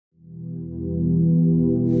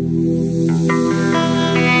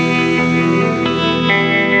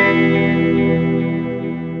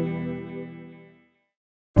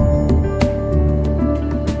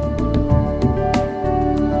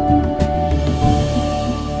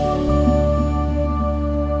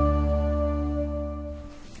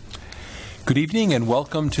Good evening and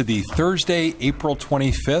welcome to the Thursday, April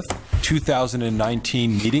 25th,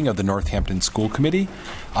 2019 meeting of the Northampton School Committee.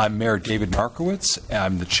 I'm Mayor David Markowitz.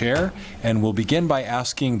 I'm the chair, and we'll begin by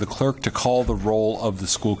asking the clerk to call the roll of the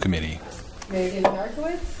school committee. Mayor David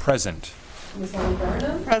Markowitz. Present. Ms. Lonnie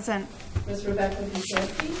Burnham. Present. Ms. Rebecca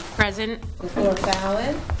Kuczynski. Present. Ms. Laura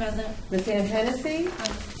Fallon. Present. Ms. Ann Hennessy.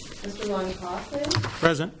 Mr. Lonnie Kaufman.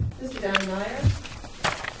 Present. Mr. Darren Meyer.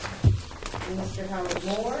 And Mr. Howard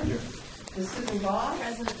Moore. Here. Ms. Susan Ball.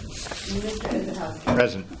 Present. And Mr. Izahowski.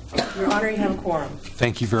 Present. Your Honor, you have a quorum.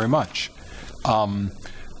 Thank you very much.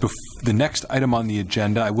 The next item on the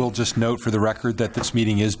agenda, I will just note for the record that this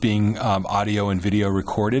meeting is being audio and video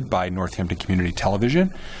recorded by Northampton Community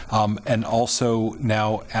Television, and also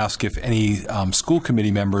now ask if any school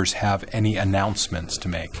committee members have any announcements to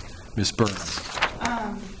make. Ms. Burnham.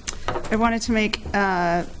 I wanted to make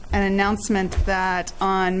an announcement that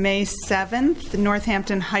on May 7th, the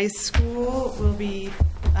Northampton High School will be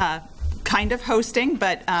kind of hosting,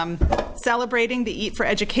 but celebrating the Eat for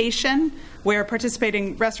Education, where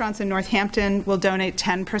participating restaurants in Northampton will donate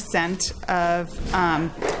 10%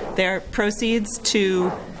 of their proceeds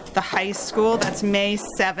to the high school. That's May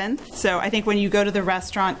 7th. So I think when you go to the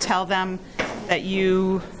restaurant, tell them that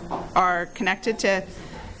you are connected to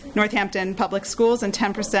Northampton Public Schools, and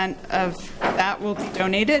 10% of that will be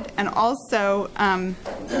donated. And also on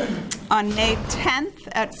May 10th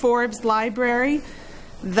at Forbes Library,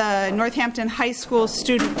 the Northampton High School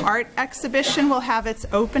Student Art Exhibition will have its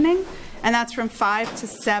opening, and that's from 5 to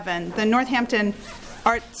 7. The Northampton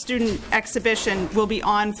Art Student Exhibition will be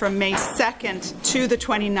on from May 2nd to the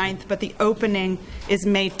 29th, but the opening is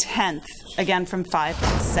May 10th, again from 5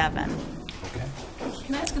 to 7. Okay.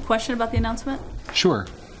 Can I ask a question about the announcement? Sure.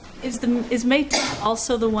 Is May 10th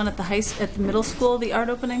also the one at the middle school, the art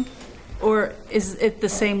opening? Or is it the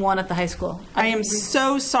same one at the high school? I am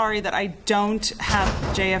so sorry that I don't have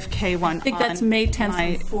JFK one. I think that's May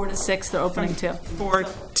 10th from 4 to 6 they're opening too. 4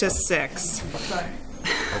 to 6.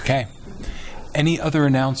 Okay. Any other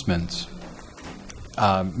announcements?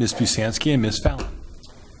 Ms. Busansky and Ms. Fallon.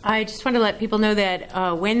 I just want to let people know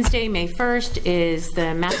that Wednesday, May 1st, is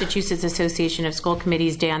the Massachusetts Association of School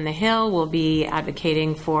Committees Day on the Hill. We'll be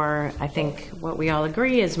advocating for, I think, what we all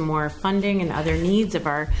agree is more funding and other needs of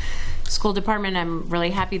our school department. I'm really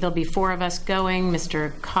happy there'll be 4 of us going,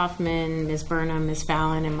 Mr. Kaufman, Ms. Burnham, Ms.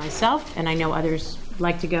 Fallon, and myself. And I know others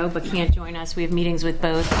like to go but can't join us. We have meetings with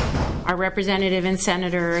both our representative and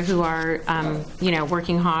senator who are,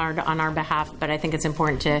 working hard on our behalf. But I think it's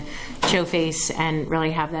important to show face and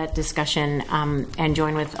really have that discussion and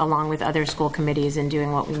join along with other school committees in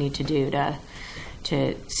doing what we need to do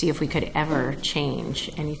to see if we could ever change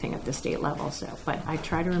anything at the state level. But I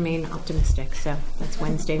try to remain optimistic. So that's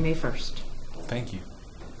Wednesday, May 1st. Thank you.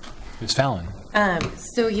 Ms. Fallon.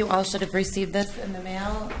 So you all should have received this in the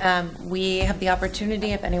mail. We have the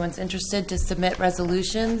opportunity, if anyone's interested, to submit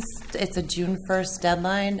resolutions. It's a June 1st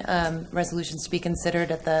deadline. Resolutions to be considered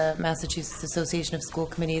at the Massachusetts Association of School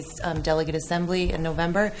Committees Delegate Assembly in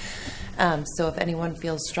November. So if anyone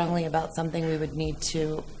feels strongly about something, we would need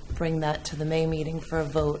to bring that to the May meeting for a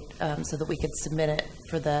vote so that we could submit it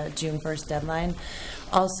for the June 1st deadline.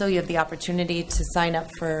 Also, you have the opportunity to sign up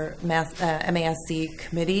for MASC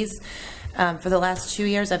committees. For the last 2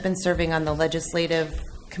 years, I've been serving on the Legislative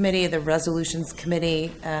Committee, the Resolutions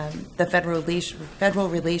Committee, the Federal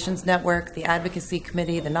Relations Network, the Advocacy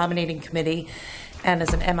Committee, the Nominating Committee, and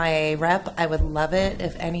as an MIA rep, I would love it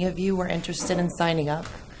if any of you were interested in signing up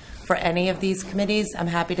for any of these committees. I'm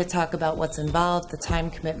happy to talk about what's involved, the time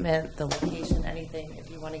commitment, the location, anything.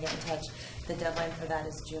 If you want to get in touch, the deadline for that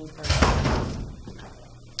is June 1st.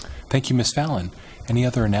 Thank you, Ms. Fallon. Any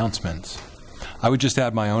other announcements? I would just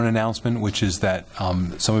add my own announcement, which is that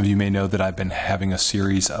some of you may know that I've been having a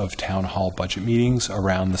series of town hall budget meetings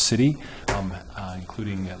around the city,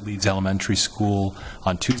 including at Leeds Elementary School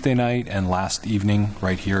on Tuesday night and last evening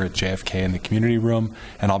right here at JFK in the community room.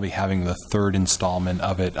 And I'll be having the 3rd installment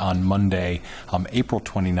of it on Monday, April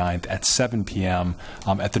 29th at 7 p.m.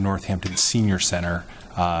 At the Northampton Senior Center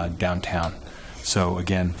downtown. So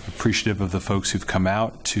again, appreciative of the folks who've come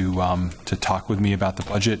out to talk with me about the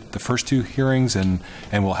budget, the first 2 hearings, and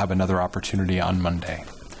we'll have another opportunity on Monday.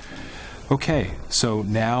 Okay, so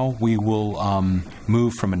now we will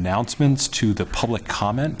move from announcements to the public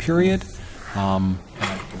comment period. And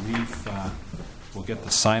I believe we'll get the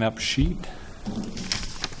sign-up sheet.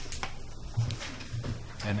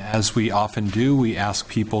 And as we often do, we ask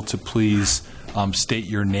people to please state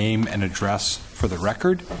your name and address for the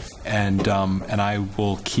record, and I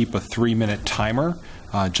will keep a 3-minute timer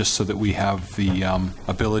just so that we have the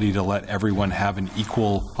ability to let everyone have an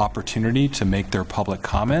equal opportunity to make their public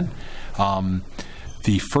comment.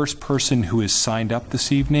 The first person who is signed up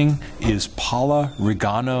this evening is Paula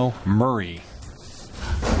Regano Murray.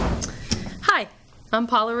 Hi, I'm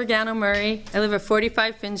Paula Regano Murray. I live at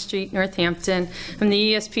 45 Finn Street, Northampton. I'm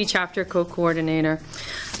the ESP chapter co-coordinator.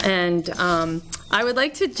 And I would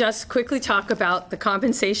like to just quickly talk about the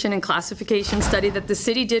compensation and classification study that the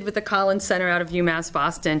city did with the Collins Center out of UMass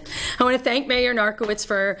Boston. I want to thank Mayor Narkowitz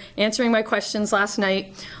for answering my questions last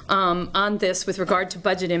night on this with regard to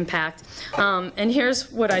budget impact. And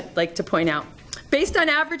here's what I'd like to point out. Based on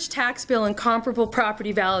average tax bill and comparable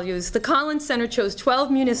property values, the Collins Center chose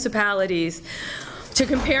 12 municipalities to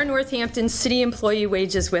compare Northampton's city employee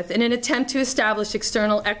wages with in an attempt to establish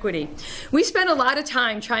external equity. We spent a lot of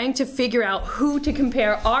time trying to figure out who to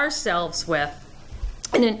compare ourselves with.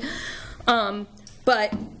 And then,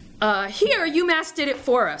 here, UMass did it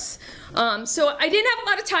for us. So I didn't have a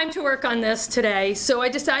lot of time to work on this today, so I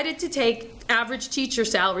decided to take average teacher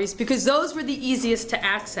salaries because those were the easiest to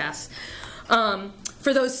access.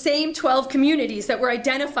 For those same 12 communities that were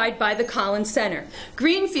identified by the Collins Center.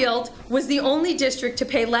 Greenfield was the only district to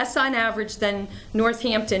pay less on average than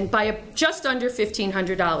Northampton by just under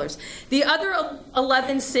 $1,500. The other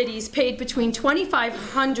 11 cities paid between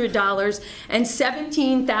 $2,500 and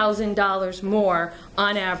 $17,000 more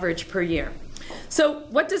on average per year. So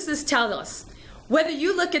what does this tell us? Whether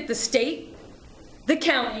you look at the state, the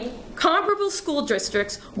county, comparable school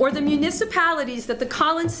districts, or the municipalities that the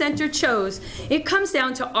Collins Center chose, it comes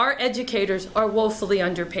down to our educators are woefully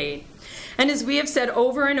underpaid. And as we have said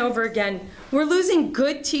over and over again, we're losing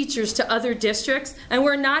good teachers to other districts, and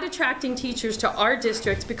we're not attracting teachers to our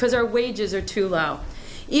districts because our wages are too low.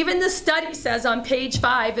 Even the study says on page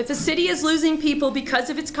 5, if a city is losing people because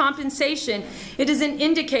of its compensation, it is an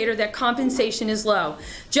indicator that compensation is low.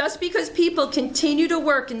 Just because people continue to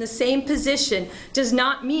work in the same position does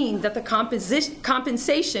not mean that the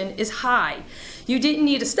compensation is high. You didn't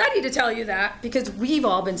need a study to tell you that because we've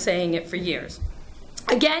all been saying it for years.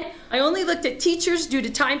 Again, I only looked at teachers due to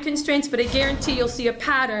time constraints, but I guarantee you'll see a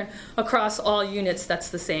pattern across all units that's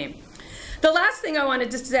the same. The last thing I wanted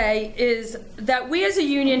to say is that we as a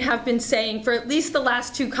union have been saying for at least the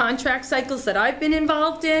last 2 contract cycles that I've been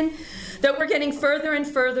involved in, that we're getting further and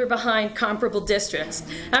further behind comparable districts.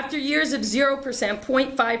 After years of 0%,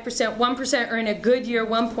 0.5%, 1%, or in a good year,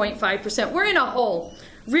 1.5%, we're in a hole,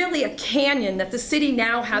 really a canyon that the city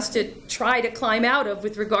now has to try to climb out of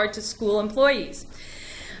with regard to school employees.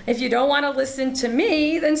 If you don't want to listen to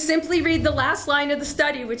me, then simply read the last line of the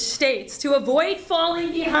study, which states, to avoid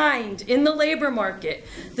falling behind in the labor market,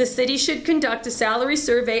 the city should conduct a salary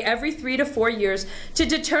survey every 3 to 4 years to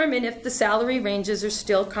determine if the salary ranges are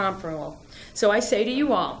still comparable. So I say to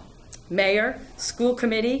you all, mayor, school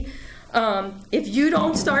committee, if you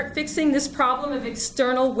don't start fixing this problem of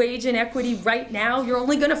external wage inequity right now, you're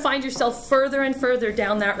only going to find yourself further and further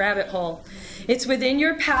down that rabbit hole. It's within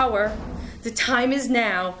your power. The time is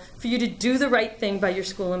now for you to do the right thing by your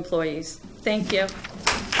school employees. Thank you.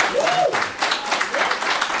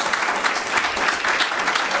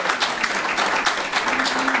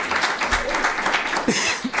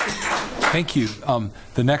 Thank you.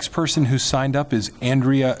 The next person who signed up is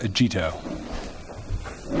Andrea Agito.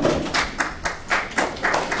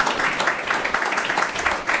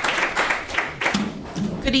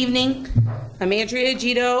 Good evening. I'm Andrea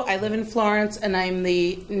Agito. I live in Florence, and I'm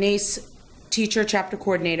the NACE Teacher Chapter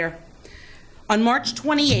Coordinator. On March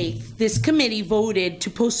 28th, this committee voted to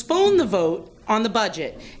postpone the vote on the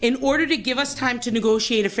budget in order to give us time to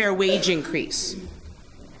negotiate a fair wage increase.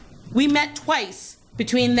 We met twice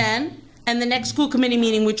between then and the next school committee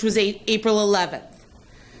meeting, which was April 11th.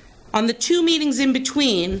 On the 2 meetings in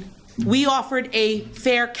between, we offered a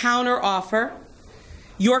fair counter offer.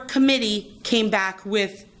 Your committee came back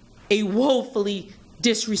with a woefully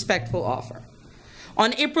disrespectful offer.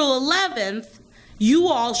 On April 11th, you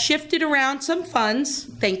all shifted around some funds,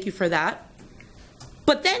 thank you for that,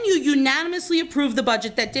 but then you unanimously approved the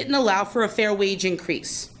budget that didn't allow for a fair wage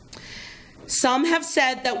increase. Some have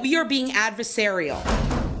said that we are being adversarial,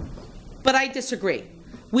 but I disagree.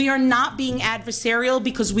 We are not being adversarial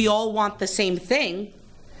because we all want the same thing.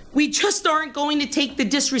 We just aren't going to take the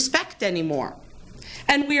disrespect anymore,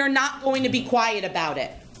 and we are not going to be quiet about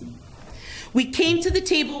it. We came to the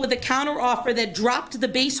table with a counteroffer that dropped the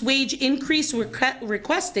base wage increase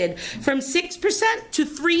requested from 6% to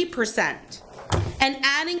 3%, and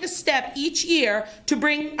adding a step each year to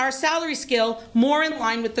bring our salary scale more in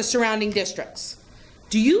line with the surrounding districts.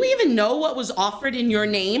 Do you even know what was offered in your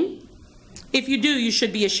name? If you do, you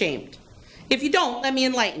should be ashamed. If you don't, let me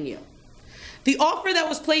enlighten you. The offer that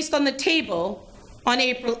was placed on the table on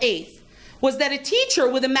April 8th was that a teacher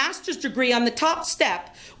with a master's degree on the top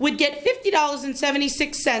step would get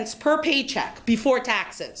 $50.76 per paycheck before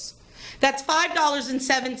taxes. That's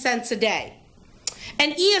 $5.07 a day.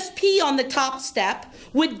 An ESP on the top step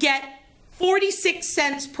would get 46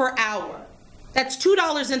 cents per hour. That's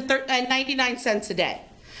 $2.99 a day.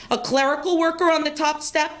 A clerical worker on the top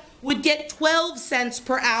step would get 12 cents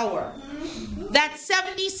per hour. That's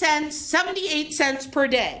 70 cents, 78 cents per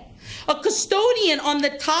day. A custodian on the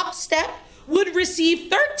top step would receive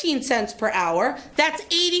 13 cents per hour. That's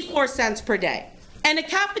 84 cents per day. And a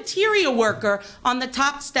cafeteria worker on the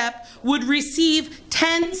top step would receive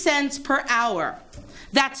 10 cents per hour.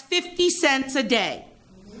 That's 50 cents a day.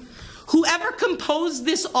 Whoever composed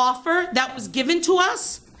this offer that was given to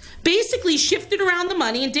us basically shifted around the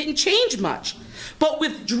money and didn't change much, but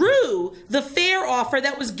withdrew the fair offer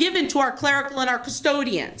that was given to our clerical and our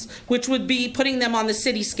custodians, which would be putting them on the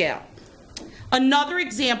city scale. Another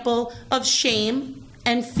example of shame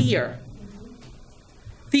and fear.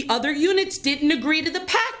 The other units didn't agree to the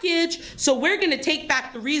package, so we're going to take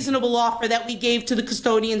back the reasonable offer that we gave to the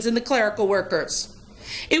custodians and the clerical workers.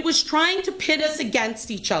 It was trying to pit us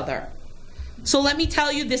against each other. So let me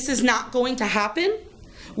tell you, this is not going to happen.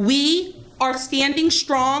 We are standing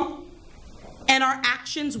strong, and our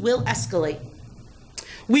actions will escalate.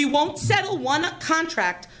 We won't settle one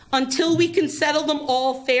contract until we can settle them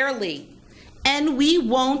all fairly. And we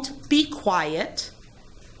won't be quiet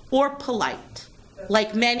or polite,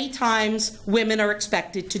 like many times women are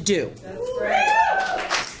expected to do. That's great.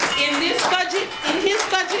 In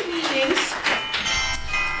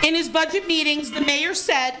his budget meetings, the mayor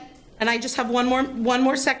said, and I just have one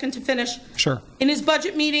more second to finish. Sure. In his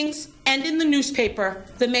budget meetings and in the newspaper,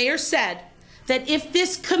 the mayor said that if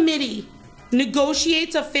this committee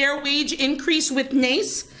negotiates a fair wage increase with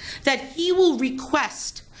NACE, that he will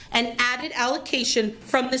request an added allocation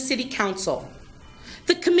from the city council.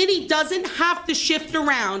 The committee doesn't have to shift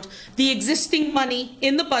around the existing money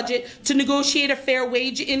in the budget to negotiate a fair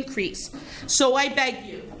wage increase. So I beg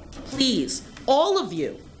you, please, all of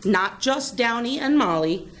you, not just Downey and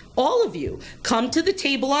Molly, all of you, come to the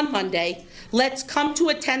table on Monday. Let's come to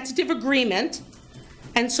a tentative agreement,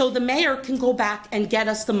 and so the mayor can go back and get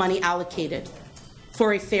us the money allocated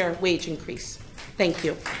for a fair wage increase. Thank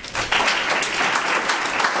you.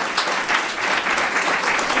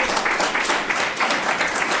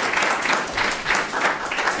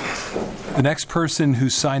 The next person who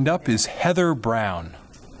signed up is Heather Brown.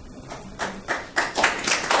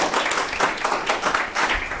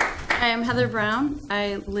 Hi, I'm Heather Brown.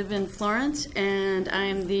 I live in Florence, and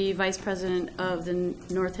I'm the Vice President of the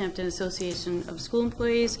Northampton Association of School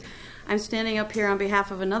Employees. I'm standing up here on behalf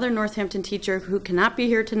of another Northampton teacher who cannot be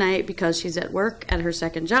here tonight because she's at work at her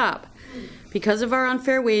second job. Because of our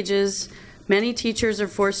unfair wages, many teachers are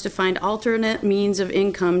forced to find alternate means of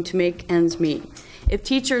income to make ends meet. If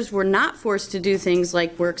teachers were not forced to do things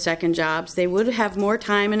like work second jobs, they would have more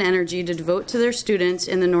time and energy to devote to their students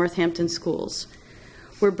in the Northampton schools.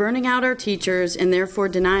 We're burning out our teachers and therefore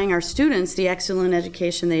denying our students the excellent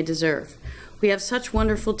education they deserve. We have such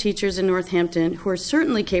wonderful teachers in Northampton who are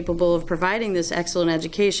certainly capable of providing this excellent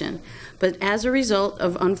education, but as a result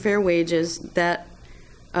of unfair wages, that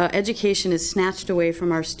education is snatched away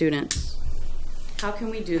from our students. How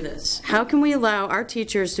can we do this? How can we allow our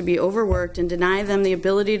teachers to be overworked and deny them the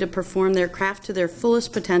ability to perform their craft to their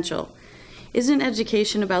fullest potential? Isn't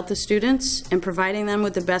education about the students and providing them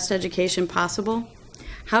with the best education possible?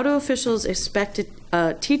 How do officials expect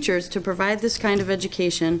teachers to provide this kind of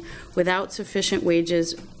education without sufficient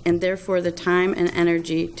wages and therefore the time and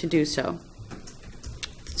energy to do so?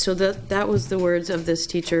 So that was the words of this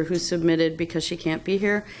teacher who submitted because she can't be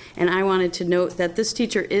here. And I wanted to note that this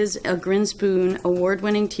teacher is a Grinspoon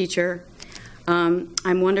award-winning teacher. I'm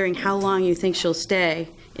wondering how long you think she'll stay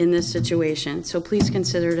in this situation. So please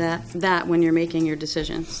consider that when you're making your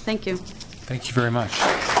decisions. Thank you. Thank you very much.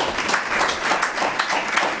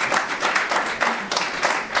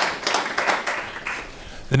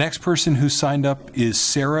 The next person who signed up is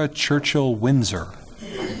Sarah Churchill Windsor.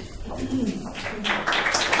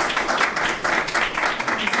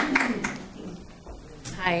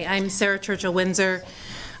 Hi, I'm Sarah Churchill Windsor.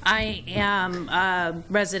 I am a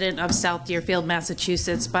resident of South Deerfield,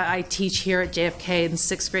 Massachusetts, but I teach here at JFK in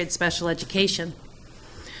 6th grade special education.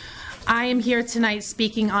 I am here tonight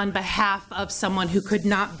speaking on behalf of someone who could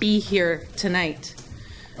not be here tonight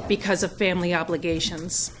because of family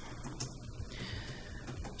obligations.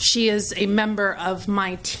 She is a member of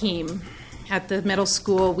my team. At the middle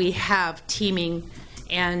school, we have teaming,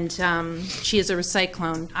 and she is a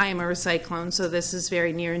recyclone. I am a recyclone, so this is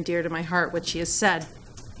very near and dear to my heart, what she has said.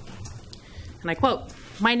 And I quote,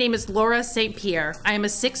 My name is Laura St. Pierre. I am a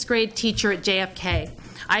 6th grade teacher at JFK.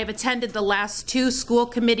 I have attended the last 2 school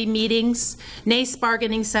committee meetings, NACE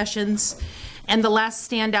bargaining sessions, and the last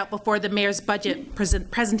standout before the mayor's budget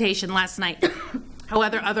presentation last night.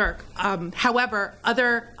 However,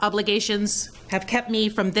 other obligations have kept me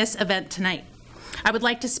from this event tonight. I would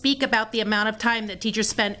like to speak about the amount of time that teachers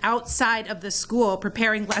spend outside of the school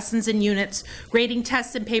preparing lessons and units, grading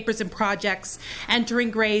tests and papers and projects,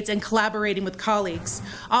 entering grades, and collaborating with colleagues.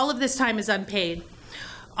 All of this time is unpaid.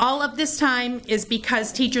 All of this time is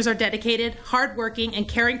because teachers are dedicated, hardworking, and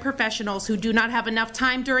caring professionals who do not have enough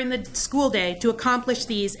time during the school day to accomplish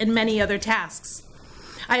these and many other tasks.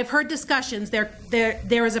 I have heard discussions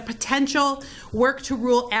there is a potential work to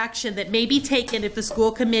rule action that may be taken if the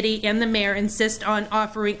school committee and the mayor insist on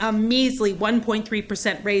offering a measly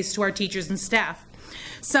 1.3% raise to our teachers and staff.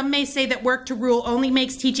 Some may say that work to rule only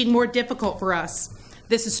makes teaching more difficult for us.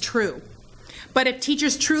 This is true. But if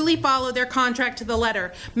teachers truly follow their contract to the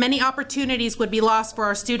letter, many opportunities would be lost for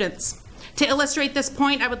our students. To illustrate this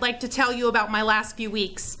point, I would like to tell you about my last few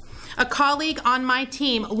weeks. A colleague on my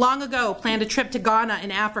team long ago planned a trip to Ghana in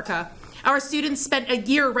Africa. Our students spent a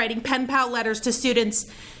year writing pen pal letters to students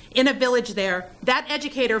in a village there. That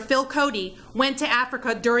educator, Phil Cody, went to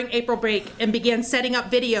Africa during April break and began setting up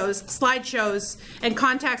videos, slideshows, and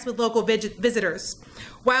contacts with local visitors.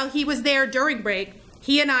 While he was there during break,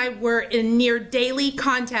 he and I were in near daily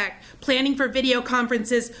contact, planning for video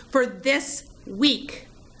conferences for this week.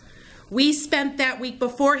 We spent that week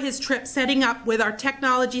before his trip setting up with our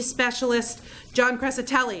technology specialist, John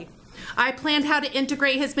Crescitelli. I planned how to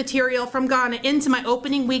integrate his material from Ghana into my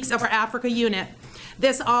opening weeks of our Africa unit.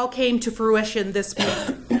 This all came to fruition this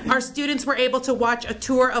week. Our students were able to watch a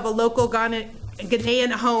tour of a local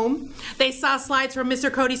Ghanaian home. They saw slides from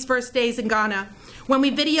Mr. Cody's first days in Ghana. When we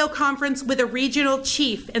video conferenced with a regional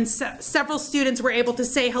chief, and several students were able to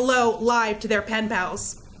say hello live to their pen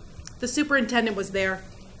pals. The superintendent was there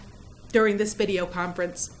during this video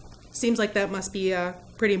conference. Seems like that must be a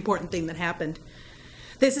pretty important thing that happened.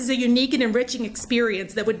 This is a unique and enriching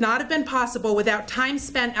experience that would not have been possible without time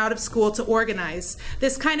spent out of school to organize.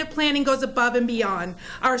 This kind of planning goes above and beyond.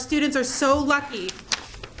 Our students are so lucky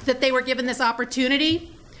that they were given this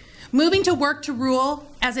opportunity. Moving to work to rule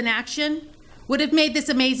as an action would have made this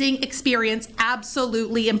amazing experience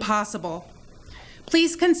absolutely impossible.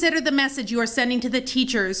 Please consider the message you are sending to the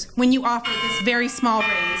teachers when you offer this very small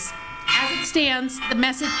raise. As it stands, the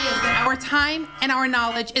message is that our time and our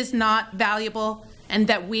knowledge is not valuable and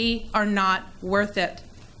that we are not worth it.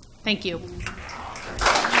 Thank you.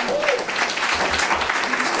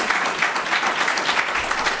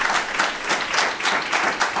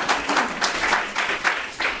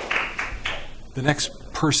 The next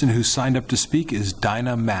person who signed up to speak is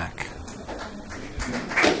Dinah Mack.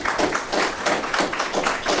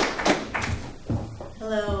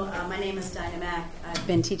 Hello, my name is Dinah Mack. I've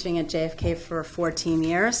been teaching at JFK for 14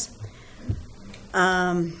 years.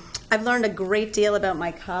 I've learned a great deal about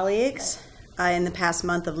my colleagues in the past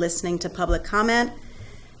month of listening to public comment.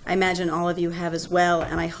 I imagine all of you have as well,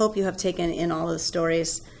 and I hope you have taken in all of the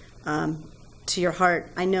stories to your heart.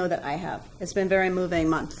 I know that I have. It's been a very moving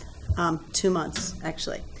month, 2 months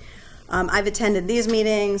actually. I've attended these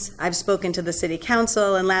meetings, I've spoken to the City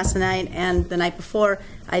Council, and last night and the night before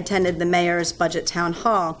I attended the Mayor's Budget Town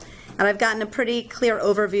Hall, and I've gotten a pretty clear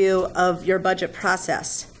overview of your budget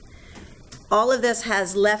process. All of this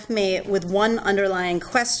has left me with one underlying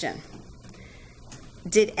question.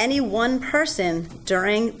 Did any one person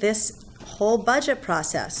during this whole budget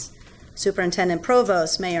process, Superintendent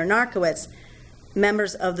Provost, Mayor Narkowitz,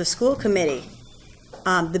 members of the school committee,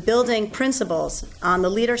 the building principals on the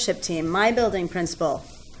leadership team, my building principal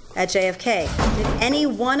at JFK, did any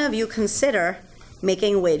one of you consider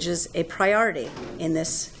making wages a priority in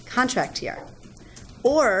this contract year?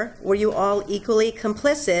 Or were you all equally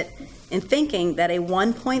complicit in thinking that a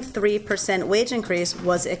 1.3% wage increase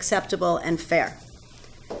was acceptable and fair?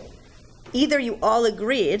 Either you all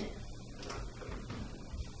agreed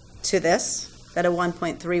to this, that a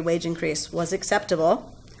 1.3 wage increase was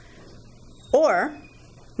acceptable, or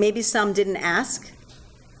maybe some didn't ask,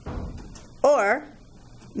 or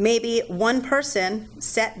maybe one person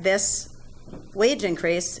set this wage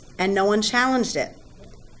increase and no one challenged it.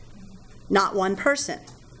 Not one person.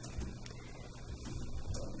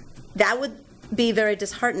 That would be very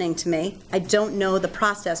disheartening to me. I don't know the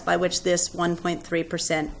process by which this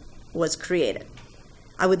 1.3% was created.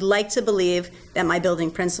 I would like to believe that my building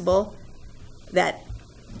principal, that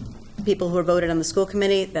people who were voted on the school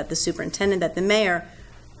committee, that the superintendent, that the mayor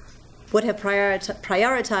would have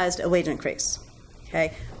prioritized a wage increase,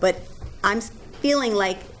 okay? But I'm feeling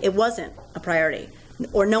like it wasn't a priority.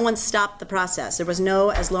 or no one stopped the process. There was no,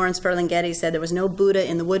 as Lawrence Ferlinghetti said, there was no Buddha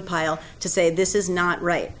in the woodpile to say, this is not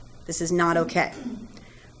right, this is not okay.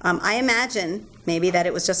 I imagine maybe that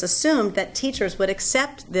it was just assumed that teachers would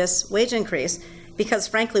accept this wage increase because,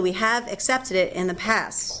 frankly, we have accepted it in the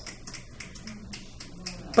past.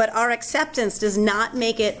 But our acceptance does not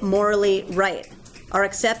make it morally right. Our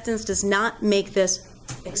acceptance does not make this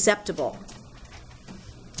acceptable.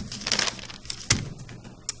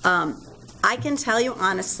 I can tell you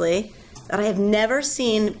honestly that I have never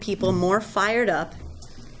seen people more fired up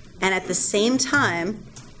and at the same time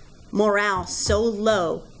morale so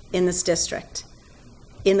low in this district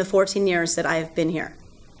in the 14 years that I have been here.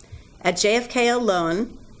 At JFK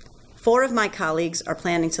alone, 4 of my colleagues are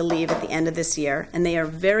planning to leave at the end of this year, and they are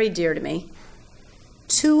very dear to me.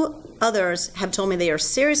 2 others have told me they are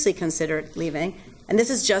seriously considered leaving, and this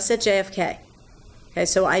is just at JFK. Okay,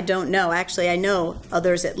 so I don't know. Actually, I know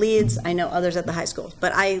others at Leeds, I know others at the high school,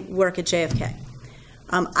 but I work at JFK.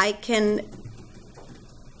 I can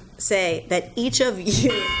say that each of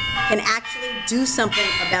you can actually do something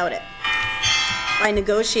about it by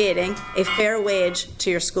negotiating a fair wage to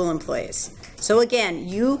your school employees. So again,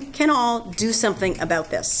 you can all do something about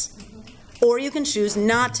this, or you can choose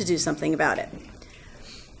not to do something about it.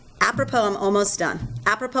 Apropos, I'm almost done.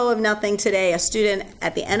 Apropos of nothing today, a student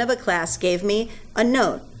at the end of a class gave me a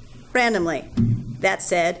note, randomly, that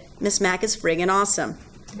said, Miss Mack is friggin' awesome,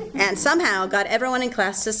 and somehow got everyone in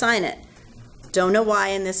class to sign it. Don't know why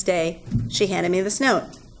in this day she handed me this note.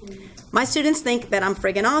 My students think that I'm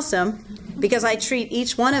friggin' awesome because I treat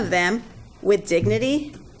each one of them with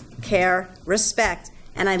dignity, care, respect,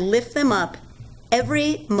 and I lift them up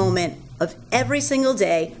every moment of every single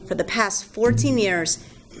day for the past 14 years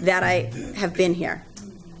that I have been here.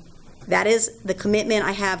 That is the commitment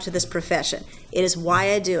I have to this profession. It is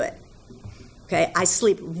why I do it. Okay, I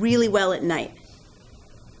sleep really well at night.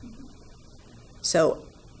 So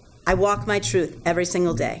I walk my truth every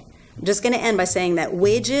single day. I'm just going to end by saying that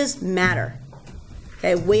wages matter.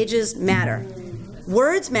 Okay, wages matter.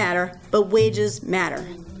 Words matter, but wages matter.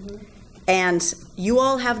 And you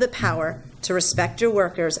all have the power to respect your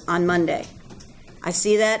workers on Monday. I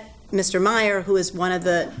see that Mr. Meyer, who is one of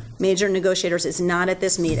the major negotiators, is not at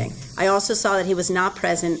this meeting. I also saw that he was not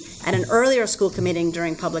present at an earlier school committee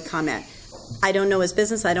during public comment. I don't know his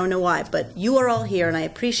business, I don't know why, but you are all here and I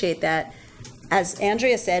appreciate that. As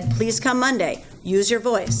Andrea said, please come Monday, use your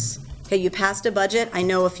voice. Okay, you passed a budget. I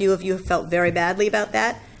know a few of you have felt very badly about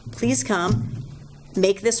that. Please come,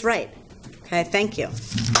 make this right. Okay, thank you.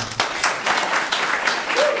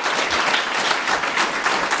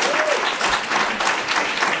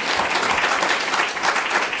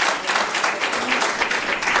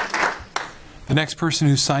 The next person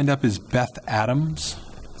who signed up is Beth Adams.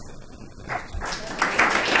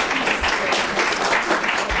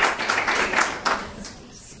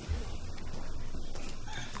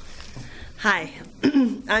 Hi,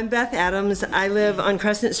 I'm Beth Adams. I live on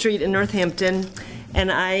Crescent Street in Northampton, and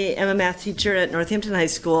I am a math teacher at Northampton High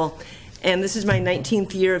School, and this is my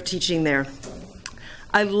 19th year of teaching there.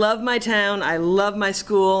 I love my town, I love my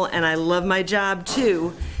school, and I love my job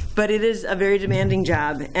too, but it is a very demanding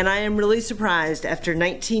job, and I am really surprised after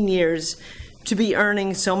 19 years to be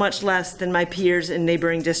earning so much less than my peers in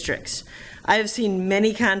neighboring districts. I have seen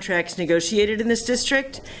many contracts negotiated in this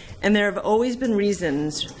district, and there have always been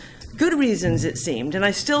reasons, good reasons it seemed, and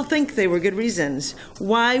I still think they were good reasons,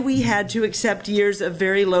 why we had to accept years of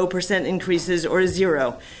very low percent increases or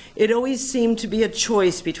 0. It always seemed to be a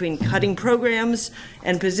choice between cutting programs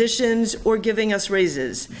and positions or giving us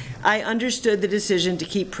raises. I understood the decision to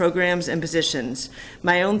keep programs and positions.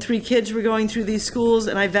 My own 3 kids were going through these schools,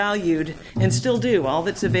 and I valued, and still do, all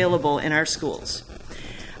that's available in our schools.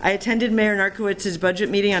 I attended Mayor Narkowitz's budget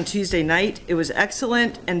meeting on Tuesday night. It was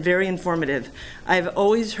excellent and very informative. I've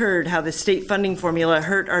always heard how the state funding formula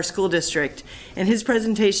hurt our school district, and his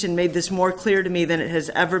presentation made this more clear to me than it has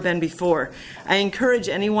ever been before. I encourage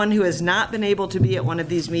anyone who has not been able to be at one of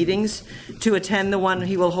these meetings to attend the one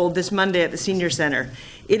he will hold this Monday at the Senior Center.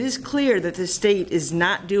 It is clear that the state is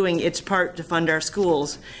not doing its part to fund our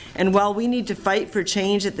schools, and while we need to fight for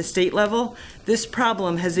change at the state level, this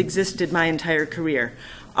problem has existed my entire career.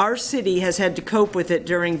 Our city has had to cope with it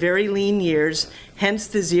during very lean years, hence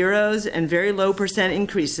the zeros and very low percent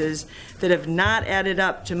increases that have not added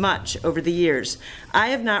up to much over the years. I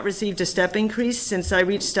have not received a step increase since I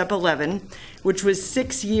reached step 11, which was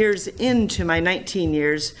 6 years into my 19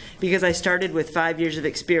 years because I started with 5 years of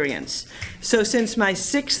experience. So since my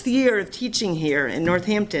 6th year of teaching here in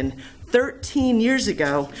Northampton, 13 years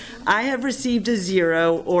ago, I have received a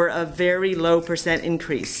 0 or a very low percent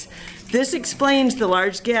increase. This explains the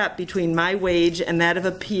large gap between my wage and that of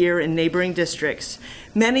a peer in neighboring districts,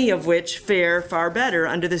 many of which fare far better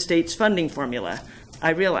under the state's funding formula. I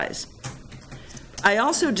realize. I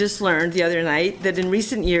also just learned the other night that in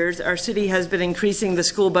recent years, our city has been increasing the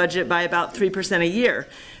school budget by about 3% a year.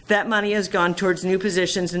 That money has gone towards new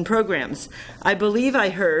positions and programs. I believe I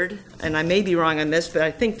heard, and I may be wrong on this, but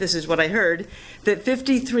I think this is what I heard, that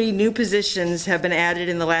 53 new positions have been added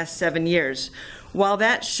in the last 7 years. While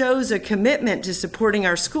that shows a commitment to supporting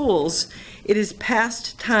our schools, it is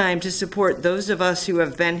past time to support those of us who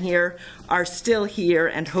have been here, are still here,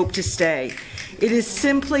 and hope to stay. It is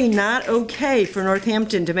simply not okay for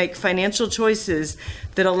Northampton to make financial choices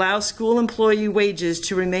that allow school employee wages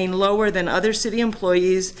to remain lower than other city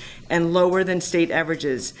employees and lower than state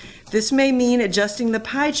averages. This may mean adjusting the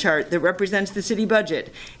pie chart that represents the city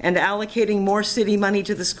budget and allocating more city money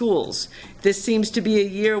to the schools. This seems to be a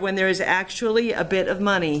year when there is actually a bit of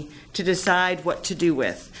money to decide what to do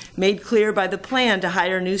with, made clear by the plan to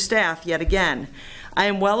hire new staff yet again. I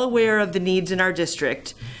am well aware of the needs in our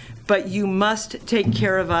district, but you must take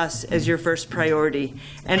care of us as your first priority.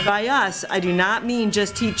 And by us, I do not mean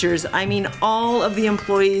just teachers, I mean all of the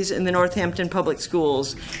employees in the Northampton Public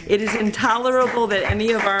Schools. It is intolerable that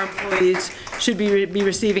any of our employees should be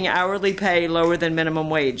receiving hourly pay lower than minimum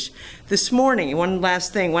wage. This morning, one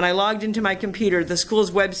last thing, when I logged into my computer, the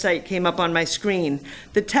school's website came up on my screen.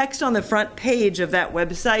 The text on the front page of that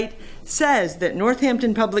website says that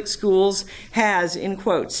Northampton Public Schools has, in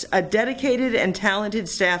quotes, a dedicated and talented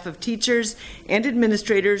staff of teachers and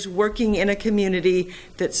administrators working in a community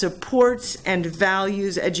that supports and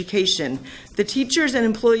values education. The teachers and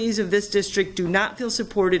employees of this district do not feel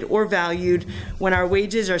supported or valued when our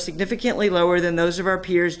wages are significantly lower than those of our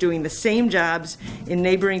peers doing the same jobs in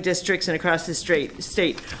neighboring districts and across the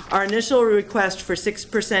state. Our initial request for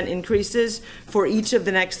 6% increases for each of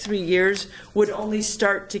the next 3 years would only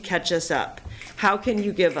start to catch us up. How can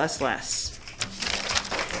you give us less?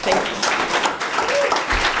 Thank you.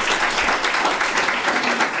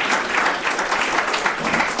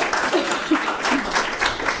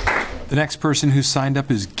 The next person who signed up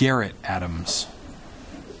is Garrett Adams.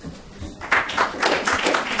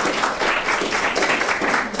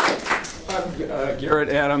 I'm Garrett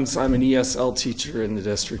Adams. I'm an ESL teacher in the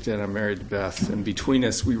district, and I'm married to Beth. And between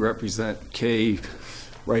us, we represent K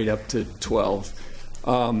right up to 12.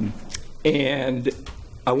 And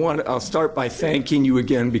I'll start by thanking you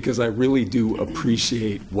again, because I really do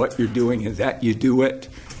appreciate what you're doing and that you do it.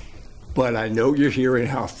 But I know you're hearing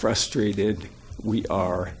how frustrated we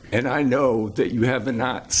are. And I know that you have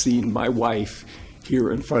not seen my wife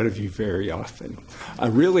here in front of you very often. I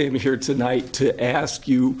really am here tonight to ask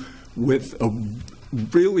you with a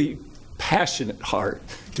really passionate heart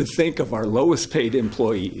to think of our lowest paid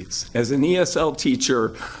employees. As an ESL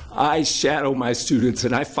teacher, I shadow my students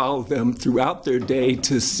and I follow them throughout their day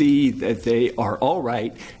to see that they are all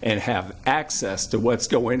right and have access to what's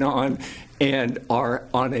going on and are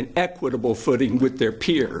on an equitable footing with their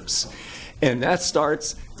peers. And that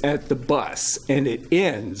starts at the bus and it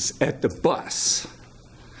ends at the bus.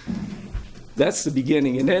 That's the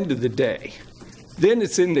beginning and end of the day. Then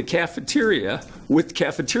it's in the cafeteria with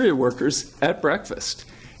cafeteria workers at breakfast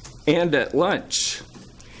and at lunch.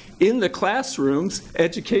 In the classrooms,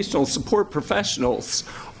 educational support professionals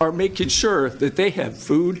are making sure that they have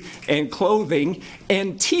food and clothing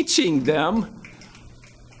and teaching them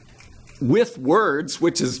with words,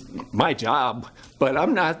 which is my job, but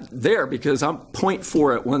I'm not there because I'm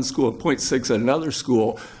 0.4 at one school and 0.6 at another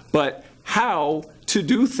school, but how to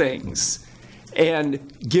do things and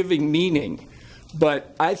giving meaning.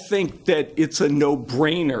 But I think that it's a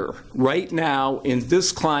no-brainer right now in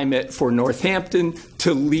this climate for Northampton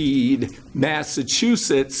to lead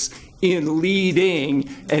Massachusetts in leading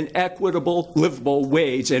an equitable, livable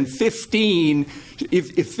wage. And 15,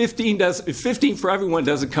 if 15 for everyone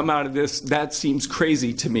doesn't come out of this, that seems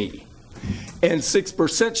crazy to me. And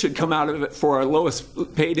 6% should come out of it for our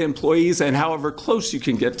lowest paid employees, and however close you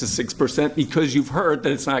can get to 6%, because you've heard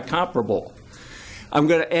that it's not comparable. I'm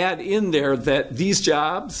going to add in there that these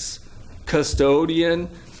jobs, custodian,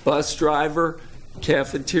 bus driver,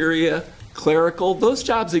 cafeteria, clerical, those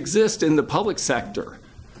jobs exist in the public sector.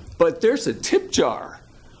 But there's a tip jar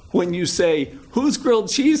when you say, whose grilled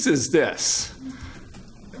cheese is this?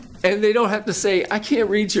 And they don't have to say, I can't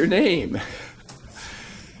read your name.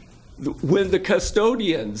 When the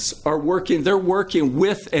custodians are working, they're working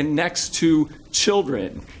with and next to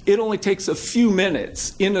children. It only takes a few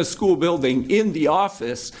minutes in a school building, in the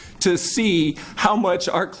office, to see how much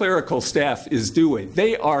our clerical staff is doing.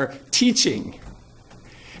 They are teaching.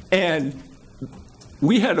 And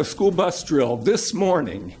we had a school bus drill this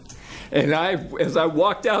morning, And as I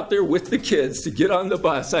walked out there with the kids to get on the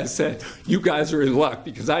bus, I said, you guys are in luck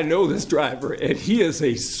because I know this driver and he is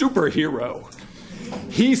a superhero.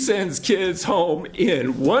 He sends kids home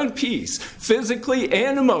in one piece, physically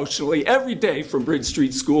and emotionally, every day from Bridge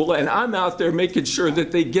Street School, and I'm out there making sure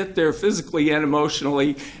that they get there physically and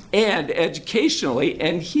emotionally and educationally,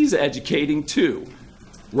 and he's educating too,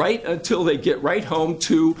 right until they get right home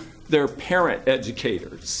to their parent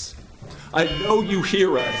educators. I know you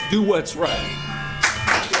hear us. Do what's right.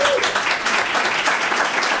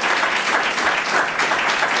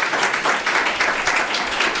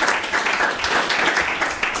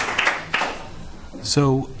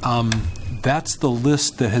 So that's the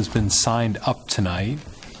list that has been signed up tonight.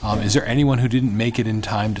 Is there anyone who didn't make it in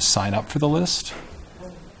time to sign up for the list?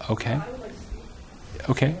 Okay.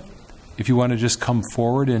 Okay. If you want to just come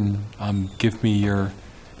forward and give me your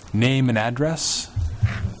name and address.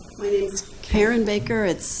 My name's Karen Baker.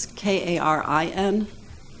 It's Karin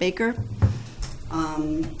Baker.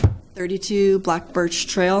 32 Black Birch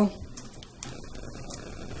Trail.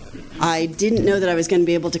 I didn't know that I was going to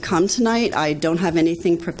be able to come tonight. I don't have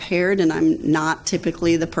anything prepared, and I'm not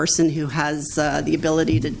typically the person who has the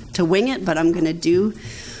ability to wing it, but I'm going to do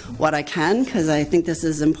what I can because I think this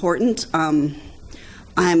is important.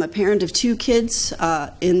 I'm a parent of 2 kids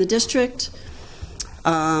in the district.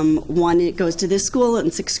 One goes to this school in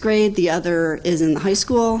 6th grade. The other is in the high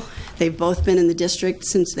school. They've both been in the district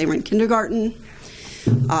since they were in kindergarten.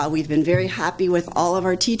 We've been very happy with all of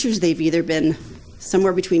our teachers. They've either been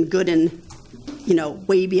somewhere between good and,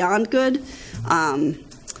 way beyond good.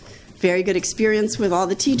 Very good experience with all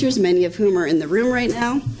the teachers, many of whom are in the room right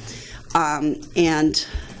now. And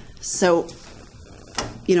so,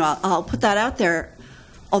 I'll put that out there.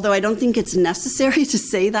 Although I don't think it's necessary to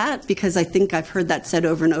say that because I think I've heard that said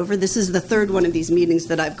over and over. This is the 3rd one of these meetings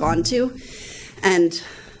that I've gone to. And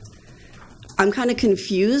I'm kind of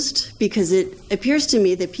confused because it appears to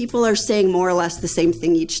me that people are saying more or less the same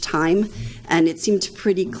thing each time. And it seemed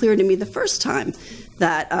pretty clear to me the first time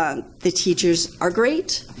that the teachers are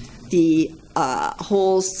great. The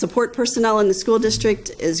whole support personnel in the school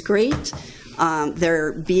district is great.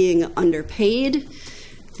 They're being underpaid.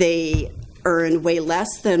 They earn way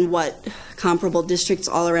less than what comparable districts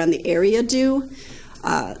all around the area do.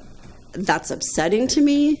 That's upsetting to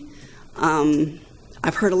me.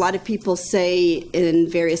 I've heard a lot of people say in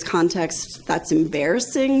various contexts that's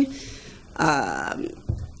embarrassing.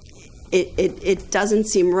 It doesn't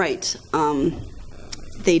seem right.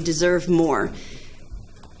 They deserve more.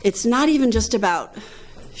 It's not even just about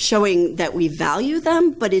showing that we value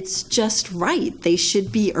them, but it's just right. They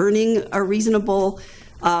should be earning a reasonable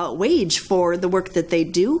wage for the work that they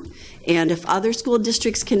do. And if other school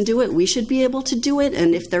districts can do it, we should be able to do it.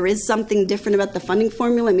 And if there is something different about the funding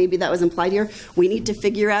formula, maybe that was implied here, we need to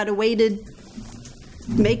figure out a way to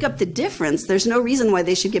make up the difference. There's no reason why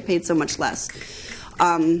they should get paid so much less.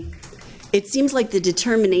 It seems like the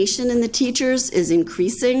determination in the teachers is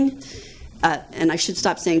increasing. And I should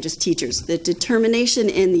stop saying just teachers. The determination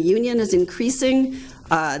in the union is increasing.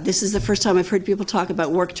 This is the first time I've heard people talk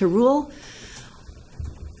about work to rule.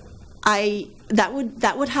 That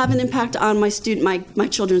would have an impact on my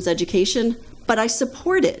children's education, but I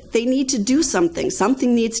support it. They need to do something.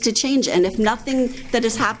 Something needs to change, and if nothing that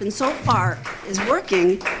has happened so far is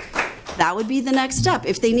working, that would be the next step.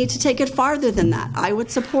 If they need to take it farther than that, I would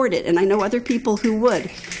support it, and I know other people who would.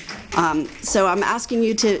 So I'm asking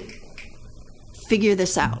you to figure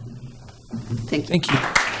this out. Thank you. Thank you.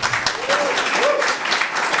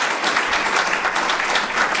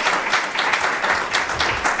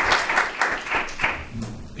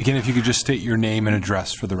 Again, if you could just state your name and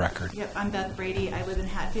address for the record. Yep, I'm Beth Brady. I live in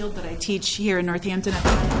Hatfield, but I teach here in Northampton at the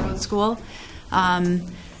High Road School. I'm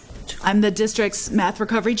the district's math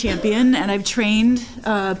recovery champion, and I've trained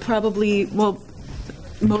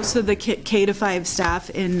most of the K to 5 staff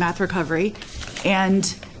in math recovery. And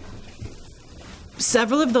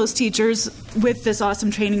several of those teachers with this awesome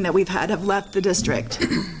training that we've had have left the district.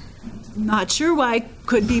 Not sure why.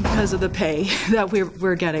 Could be because of the pay that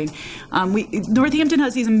we're getting. Northampton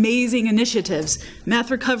has these amazing initiatives.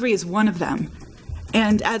 Math recovery is one of them.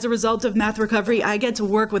 And as a result of math recovery, I get to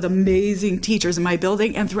work with amazing teachers in my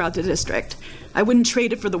building and throughout the district. I wouldn't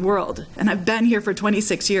trade it for the world. And I've been here for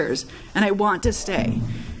 26 years, and I want to stay.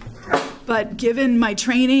 But given my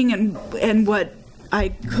training and what I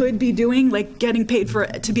could be doing, like getting paid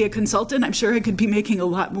to be a consultant, I'm sure I could be making a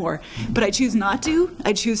lot more. But I choose not to.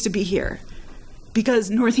 I choose to be here. Because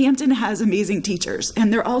Northampton has amazing teachers,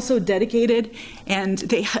 and they're also dedicated, and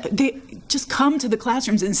they just come to the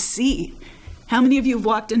classrooms and see. How many of you have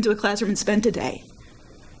walked into a classroom and spent a day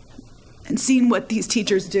and seen what these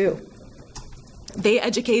teachers do? They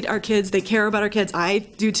educate our kids. They care about our kids. I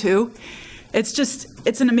do too.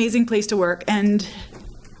 It's an amazing place to work. And,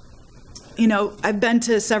 you know, I've been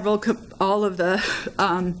to all of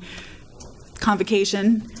the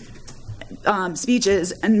convocation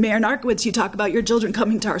speeches, and Mayor Narkowitz, you talk about your children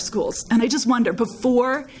coming to our schools. And I just wonder,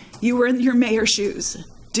 before you were in your mayor's shoes,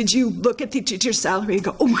 did you look at the teacher's salary and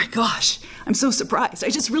go, oh my gosh, I'm so surprised? I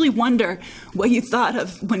just really wonder what you thought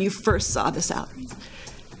of when you first saw the salaries.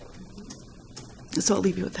 So I'll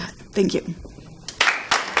leave you with that. Thank you.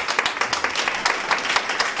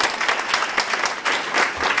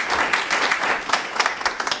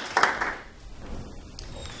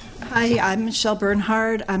 Hi, I'm Michelle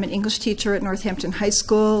Bernhard. I'm an English teacher at Northampton High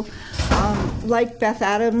School. Like Beth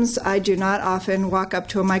Adams, I do not often walk up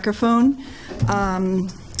to a microphone.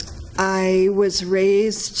 I was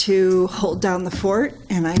raised to hold down the fort,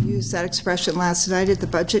 and I used that expression last night at the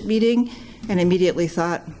budget meeting and immediately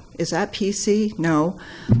thought, is that PC? No.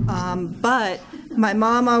 But my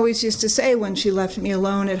mom always used to say when she left me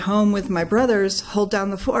alone at home with my brothers, hold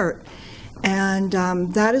down the fort. And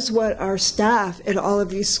that is what our staff at all of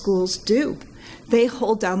these schools do. They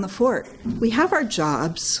hold down the fort. We have our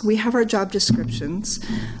jobs, we have our job descriptions,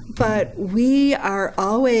 but we are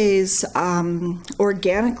always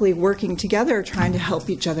organically working together, trying to help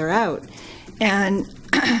each other out. And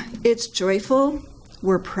it's joyful.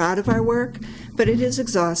 We're proud of our work, but it is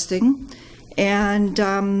exhausting. And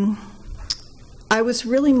I was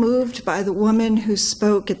really moved by the woman who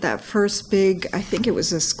spoke at that first big, I think it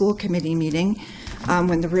was a school committee meeting,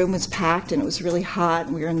 when the room was packed and it was really hot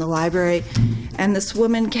and we were in the library. And this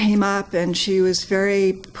woman came up and she was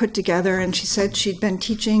very put together, and she said she'd been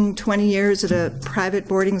teaching 20 years at a private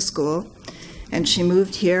boarding school and she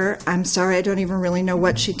moved here. I'm sorry, I don't even really know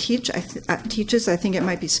what she teaches. I think it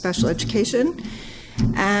might be special education.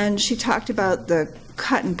 And she talked about the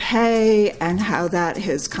cut in pay and how that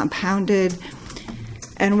has compounded.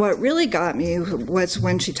 And what really got me was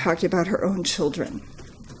when she talked about her own children.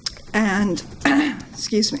 And,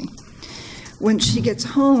 excuse me, when she gets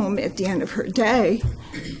home at the end of her day,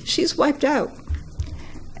 she's wiped out.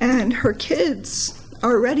 And her kids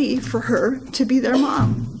are ready for her to be their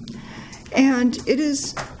mom. And it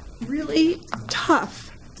is really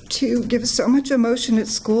tough to give so much emotion at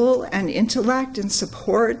school and intellect and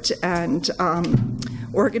support and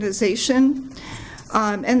organization.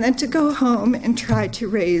 And then to go home and try to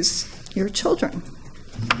raise your children.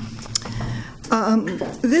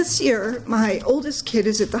 This year, my oldest kid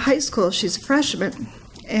is at the high school. She's a freshman.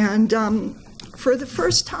 And for the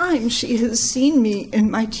first time, she has seen me in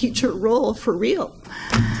my teacher role for real.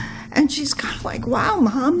 And she's kind of like, wow,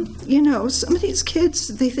 Mom, you know, some of these kids,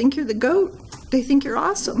 they think you're the GOAT. They think you're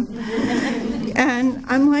awesome. And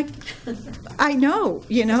I'm like, I know,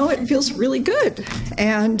 you know, it feels really good.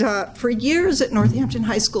 And for years at Northampton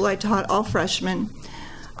High School, I taught all freshmen,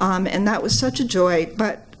 and that was such a joy.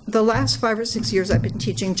 But the last 5 or 6 years, I've been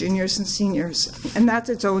teaching juniors and seniors, and that's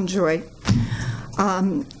its own joy.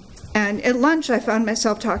 And at lunch, I found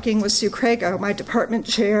myself talking with Sue Crago, my department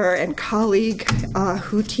chair and colleague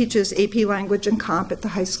who teaches AP Language and Comp at the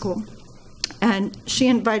high school. And she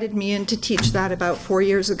invited me in to teach that about 4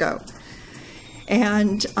 years ago.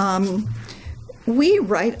 And we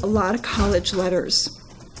write a lot of college letters.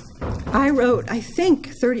 I wrote, I think,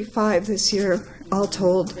 35 this year, all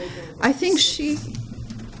told. I think she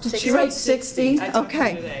wrote 60?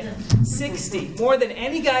 Okay. 60, more than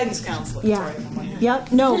any guidance counselor. Yeah.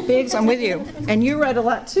 Yep. No, Biggs, I'm with you. And you read a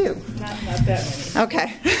lot too. Not that many.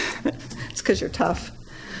 Okay. It's because you're tough.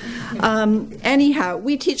 Anyhow,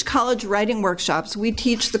 we teach college writing workshops. We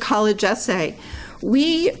teach the college essay.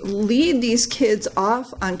 We lead these kids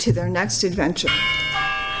off onto their next adventure.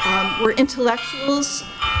 We're intellectuals,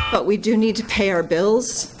 but we do need to pay our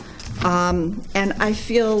bills. And I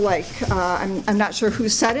feel like, I'm not sure who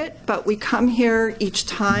said it, but we come here each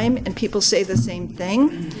time and people say the same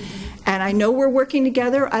thing. And I know we're working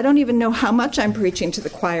together. I don't even know how much I'm preaching to the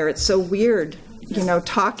choir. It's so weird, you know,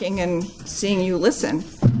 talking and seeing you listen.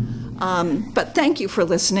 But thank you for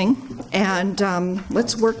listening, and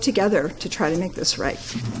let's work together to try to make this right.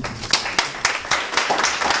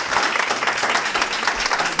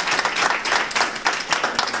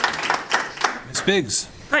 Ms. Biggs.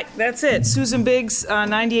 Hi, that's it. Susan Biggs,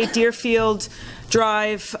 98 Deerfield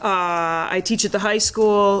Drive. I teach at the high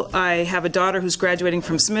school. I have a daughter who's graduating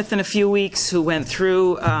from Smith in a few weeks, who went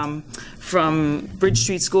through from Bridge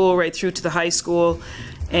Street School right through to the high school,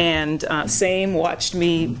 and watched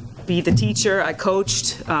me be the teacher. I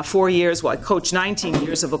coached 4 years. Well, I coached 19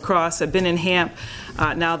 years of lacrosse. I've been in Hamp.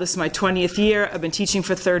 Now this is my 20th year. I've been teaching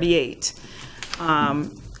for 38.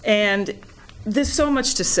 And there's so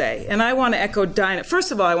much to say, and I want to echo Dinah.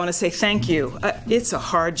 First of all, I want to say thank you. It's a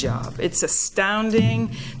hard job. It's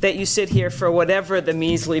astounding that you sit here for whatever the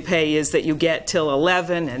measly pay is that you get till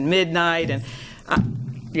 11 and midnight, and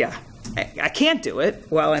yeah, I can't do it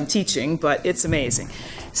while I'm teaching, but it's amazing.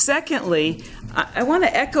 Secondly, I want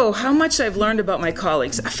to echo how much I've learned about my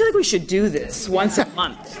colleagues. I feel like we should do this once a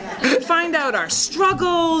month. Find out our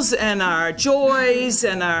struggles and our joys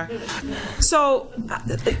and our... So,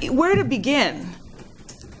 where to begin?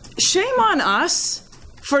 Shame on us.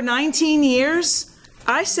 For 19 years,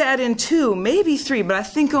 I sat in 2, maybe 3, but I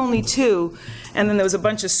think only 2. And then there was a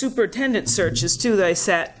bunch of superintendent searches, too, that I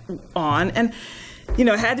sat on. And you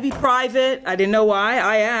know, it had to be private. I didn't know why.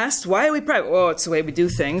 I asked, why are we private? Well, it's the way we do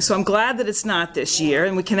things. So I'm glad that it's not this year,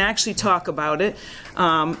 and we can actually talk about it.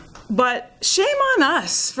 But shame on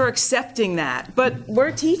us for accepting that. But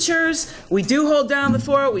we're teachers. We do hold down the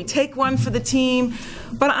fort. We take one for the team.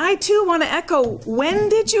 But I, too, want to echo, when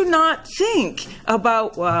did you not think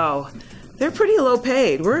about, wow, they're pretty low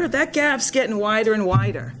paid. That gap's getting wider and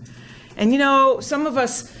wider. And, you know, some of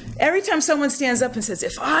us... Every time someone stands up and says,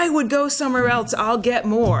 if I would go somewhere else, I'll get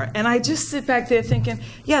more. And I just sit back there thinking,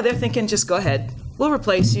 yeah, they're thinking, just go ahead. We'll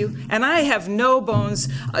replace you. And I have no bones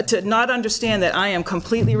to not understand that I am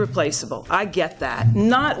completely replaceable. I get that.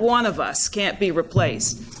 Not one of us can't be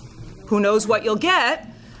replaced. Who knows what you'll get,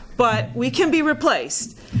 but we can be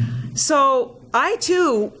replaced. So I,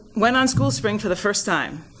 too, went on School Spring for the first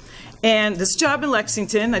time. And this job in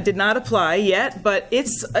Lexington, I did not apply yet, but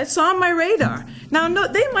it's on my radar. Now,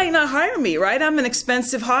 no, they might not hire me, right? I'm an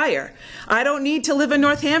expensive hire. I don't need to live in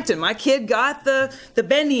Northampton. My kid got the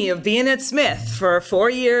Benny of being at Smith for 4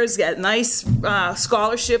 years, got a nice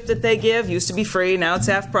scholarship that they give. Used to be free, now it's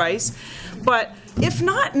half price. But if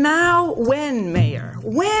not now, when, Mayor?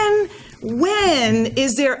 When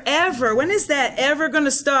is that ever going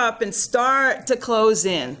to stop and start to close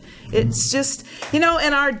in? It's just, you know,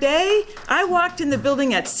 in our day, I walked in the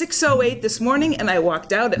building at 6:08 this morning and I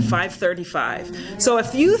walked out at 5:35. So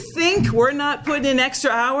if you think we're not putting in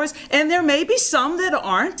extra hours, and there may be some that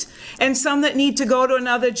aren't, and some that need to go to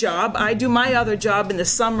another job. I do my other job in the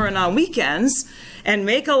summer and on weekends and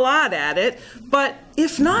make a lot at it. But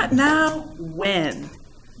if not now, when?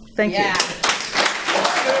 Thank you.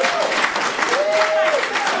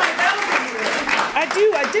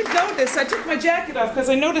 I did notice, I took my jacket off because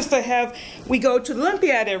I noticed we go to the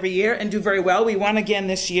Olympiad every year and do very well. We won again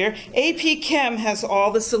this year. AP Chem has all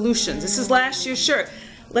the solutions. This is last year's shirt.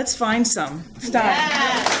 Let's find some. Stop.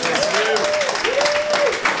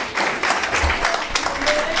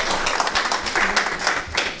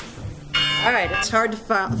 All right, it's hard to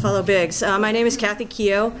follow Biggs. My name is Kathy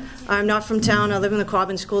Keogh. I'm not from town. I live in the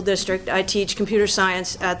Quabbin School District. I teach computer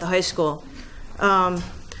science at the high school.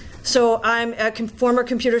 So I'm a former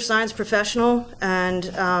computer science professional,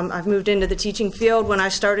 and I've moved into the teaching field. When I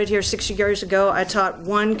started here 6 years ago, I taught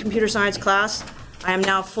 1 computer science class. I am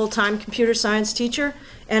now a full-time computer science teacher,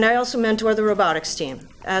 and I also mentor the robotics team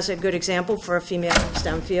as a good example for a female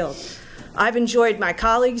STEM field. I've enjoyed my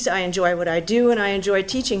colleagues, I enjoy what I do, and I enjoy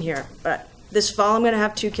teaching here. But this fall, I'm going to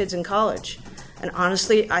have 2 kids in college. And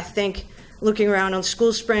honestly, I think looking around on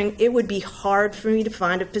School Spring, it would be hard for me to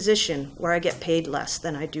find a position where I get paid less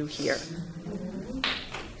than I do here.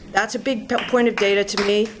 That's a big point of data to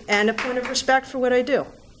me and a point of respect for what I do.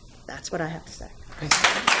 That's what I have to say.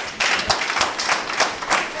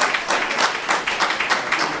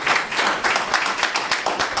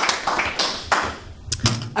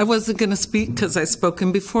 I wasn't going to speak because I've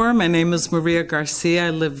spoken before. My name is Maria Garcia. I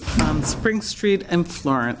live on Spring Street in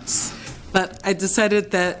Florence. But I decided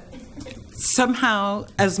that somehow,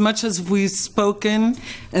 as much as we've spoken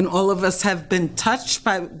and all of us have been touched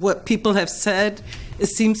by what people have said, it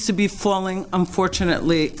seems to be falling,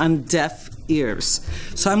 unfortunately, on deaf ears.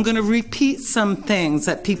 So I'm going to repeat some things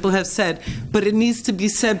that people have said, but it needs to be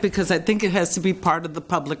said because I think it has to be part of the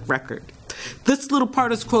public record. This little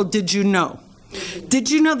part is called Did You Know? Did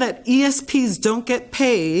you know that ESPs don't get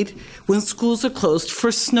paid when schools are closed for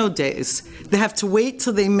snow days? They have to wait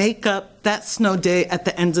till they make up that snow day at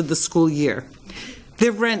the end of the school year.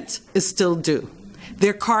 Their rent is still due.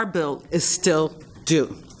 Their car bill is still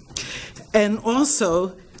due. And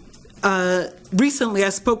also, recently I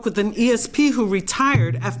spoke with an ESP who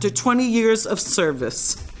retired after 20 years of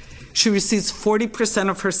service. She receives 40%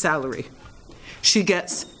 of her salary. She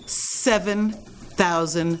gets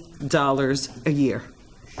 $7,000 a year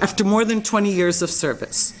after more than 20 years of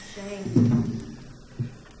service.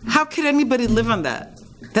 How could anybody live on that?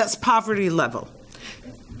 That's poverty level.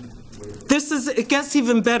 It gets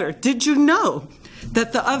even better. Did you know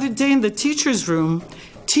that the other day in the teacher's room,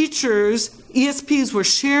 teachers ESPs were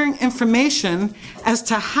sharing information as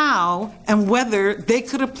to how and whether they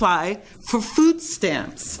could apply for food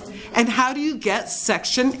stamps. And how do you get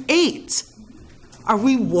Section 8? Are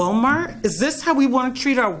we Walmart? Is this how we want to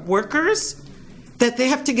treat our workers? That they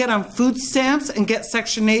have to get on food stamps and get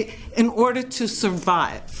Section 8 in order to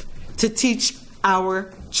survive, to teach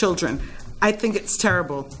our children? I think it's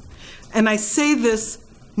terrible. And I say this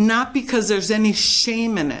not because there's any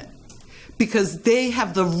shame in it, because they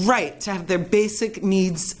have the right to have their basic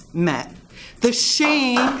needs met. The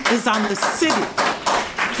shame is on the city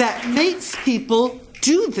that makes people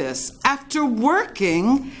do this after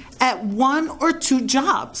working at 1 or 2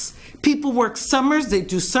 jobs. People work summers, they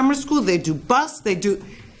do summer school, they do bus, they do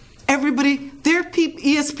everybody. There are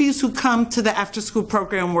ESPs who come to the after-school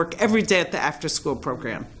program, work every day at the after-school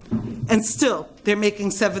program. And still, they're making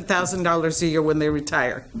 $7,000 a year when they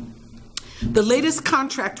retire. The latest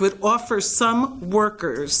contract would offer some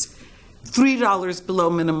workers $3 below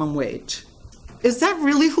minimum wage. Is that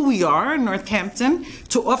really who we are in Northampton?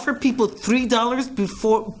 To offer people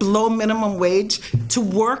 $3 below minimum wage to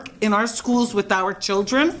work in our schools with our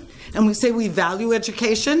children? And we say we value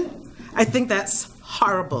education? I think that's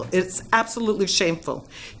horrible. It's absolutely shameful.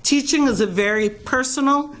 Teaching is a very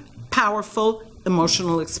personal, powerful,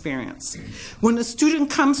 emotional experience. When a student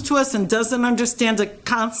comes to us and doesn't understand a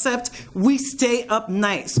concept, we stay up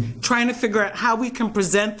nights trying to figure out how we can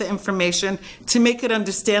present the information to make it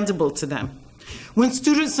understandable to them. When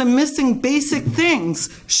students are missing basic things,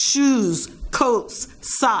 shoes, coats,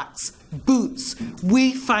 socks, boots,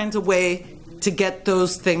 we find a way to get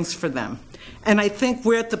those things for them. And I think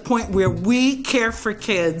we're at the point where we care for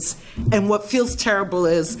kids, and what feels terrible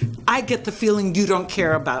is I get the feeling you don't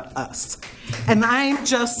care about us. And I'm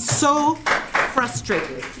just so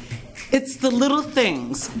frustrated. It's the little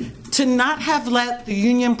things. To not have let the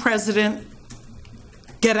union president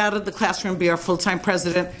get out of the classroom, be our full-time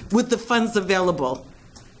president, with the funds available,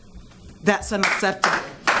 that's unacceptable.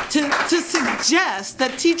 To suggest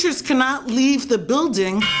that teachers cannot leave the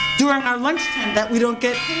building during our lunchtime that we don't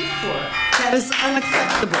get paid for, that is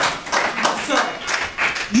unacceptable.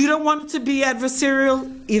 So, you don't want it to be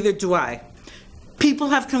adversarial, either do I. People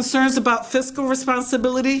have concerns about fiscal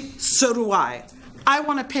responsibility, so do I. I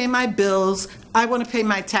want to pay my bills, I want to pay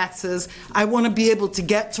my taxes, I want to be able to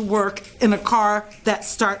get to work in a car that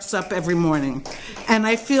starts up every morning. And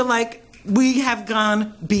I feel like we have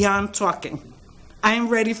gone beyond talking. I am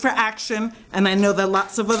ready for action, and I know that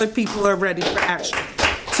lots of other people are ready for action.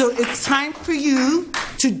 So it's time for you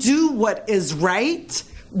to do what is right,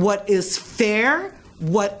 what is fair,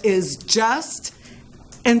 what is just,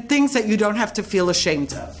 and things that you don't have to feel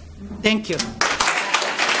ashamed of. Thank you.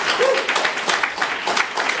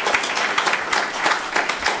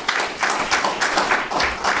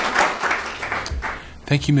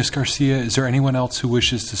 Thank you, Ms. Garcia. Is there anyone else who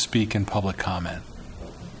wishes to speak in public comment?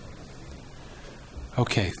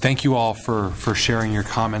 Okay, thank you all for sharing your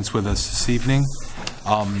comments with us this evening.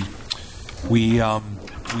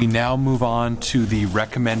 We now move on to the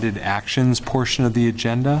recommended actions portion of the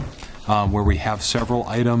agenda, where we have several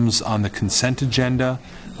items on the consent agenda.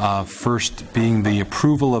 First being the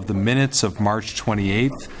approval of the minutes of March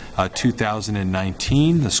 28th,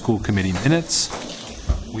 2019, the school committee minutes.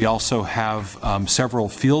 We also have several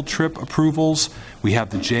field trip approvals. We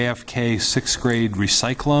have the JFK 6th grade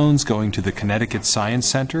recyclones going to the Connecticut Science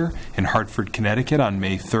Center in Hartford, Connecticut on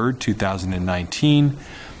May 3rd, 2019.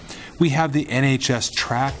 We have the NHS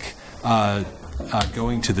track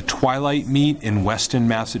going to the Twilight Meet in Weston,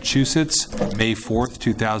 Massachusetts, May 4th,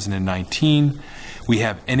 2019. We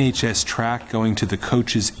have NHS track going to the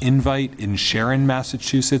Coaches Invite in Sharon,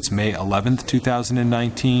 Massachusetts, May 11th,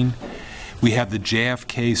 2019. We have the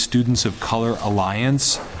JFK Students of Color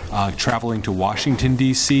Alliance traveling to Washington,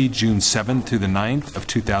 D.C., June 7th through the 9th of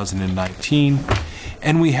 2019.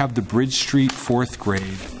 And we have the Bridge Street 4th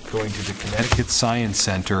grade going to the Connecticut Science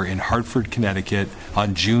Center in Hartford, Connecticut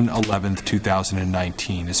on June 11th,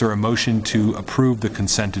 2019. Is there a motion to approve the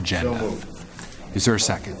consent agenda? So moved. Is there a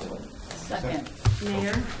second? Second.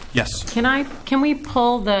 Mayor? Yes. Can we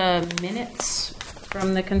pull the minutes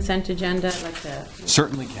from the consent agenda? I'd like to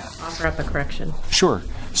Certainly can. offer up a correction. Sure.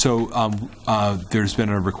 So there's been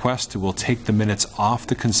a request we'll take the minutes off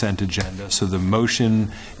the consent agenda. So the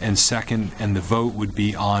motion and second and the vote would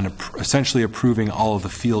be on essentially approving all of the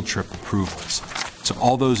field trip approvals. So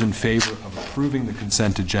all those in favor of approving the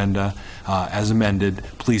consent agenda as amended,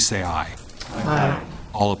 please say aye. Aye.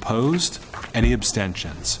 All opposed? Any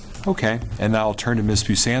abstentions? Okay. And now I'll turn to Ms.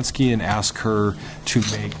 Busansky and ask her to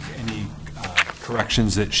make any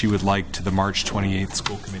corrections that she would like to the March 28th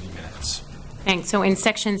school committee minutes. Thanks. So in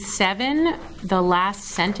section 7, the last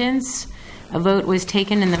sentence, A vote was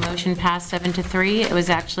taken and the motion passed 7-3. It was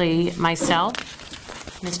actually myself,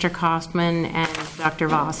 Mr. Kaufman, and Dr.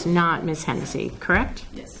 Voss, not Ms. Hennessy, correct?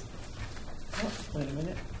 Yes. Oh, wait a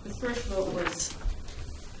minute. The first vote was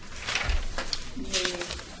me,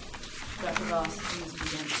 Dr. Voss, and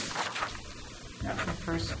Mr. Jensen.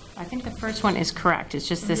 I think the first one is correct. It's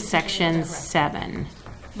just this section 7.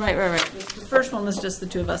 Right. The first one was just the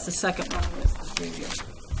two of us. The second one was the three of you.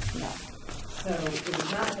 So it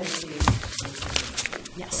was not Hennessy.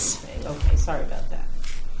 Yes. Okay, sorry about that.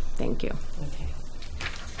 Thank you.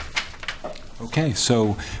 Okay,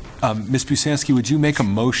 so Ms. Busansky, would you make a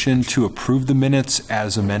motion to approve the minutes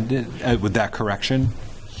as amended with that correction?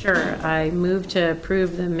 Sure. I move to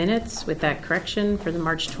approve the minutes with that correction for the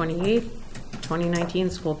March 28th, 2019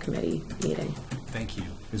 school committee meeting. Thank you.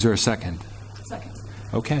 Is there a second? Second.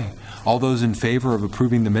 Okay. All those in favor of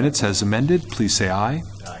approving the minutes as amended, please say aye.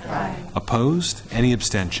 Aye. Opposed? Any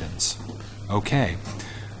abstentions? Okay.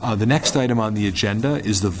 The next item on the agenda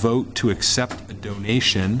is the vote to accept a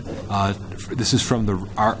donation. This is from the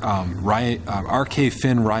RK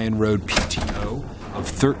Finn Ryan Road PTO of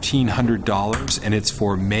 $1,300, and it's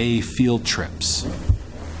for May field trips. I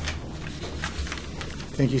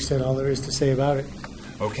think you said all there is to say about it.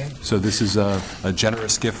 Okay. So this is a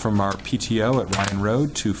generous gift from our PTO at Ryan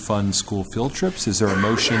Road to fund school field trips. Is there a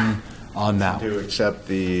motion on that? To accept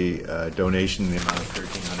the donation in the amount of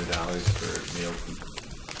 $1,300 for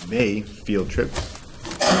May field trips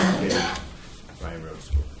to Ryan Road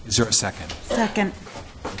School. Is there a second? Second.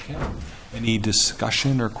 Okay. Any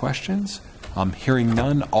discussion or questions? Hearing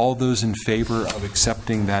none, all those in favor of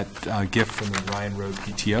accepting that gift from the Ryan Road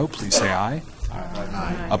PTO, please say aye.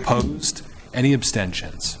 Aye. Opposed? Any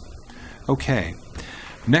abstentions? Okay.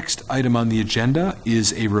 Next item on the agenda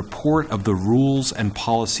is a report of the Rules and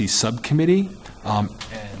Policy Subcommittee, and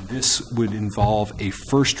this would involve a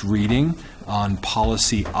first reading on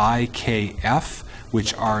policy IKF,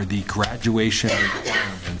 which are the graduation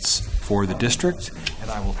requirements for the district,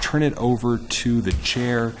 and I will turn it over to the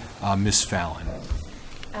chair, Ms. Fallon.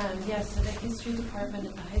 Yes, so the history department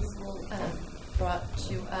at the high school brought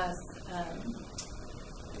to us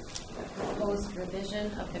proposed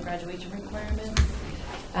revision of the graduation requirements.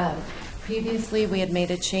 Previously, we had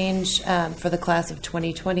made a change for the class of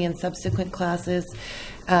 2020 and subsequent classes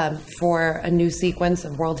for a new sequence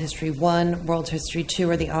of World History 1, World History 2,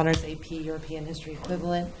 or the Honors AP European History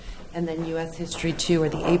equivalent, and then U.S. History 2, or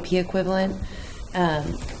the AP equivalent.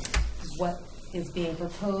 What is being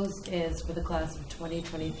proposed is for the class of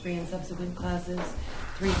 2023 and subsequent classes,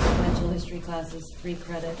 3 sequential history classes, 3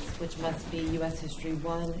 credits, which must be U.S. History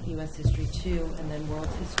 1, U.S. History 2, and then World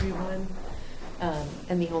History 1.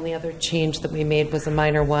 And the only other change that we made was a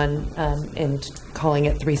minor one in calling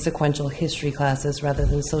it 3 sequential history classes rather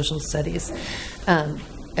than social studies.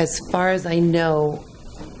 As far as I know,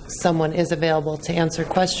 someone is available to answer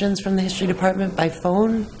questions from the history department by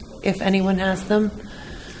phone, if anyone has them.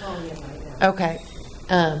 Okay.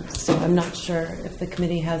 So I'm not sure if the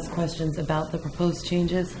committee has questions about the proposed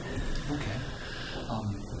changes.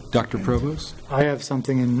 Dr. Provost? I have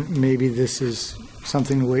something, and maybe this is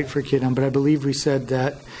something to wait for a kid on, but I believe we said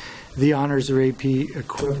that the honors or AP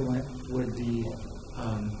equivalent would be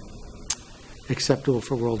acceptable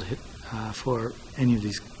for for any of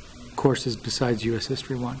these courses besides U.S.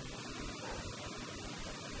 History 1.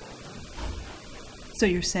 So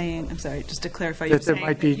you're saying, I'm sorry, just to clarify, That there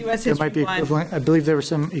might be equivalent. I believe there were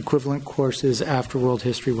some equivalent courses after World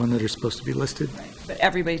History 1 that are supposed to be listed. Right. But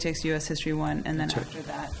everybody takes U.S. History 1, and then That's right. after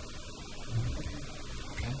that.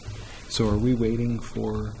 So are we waiting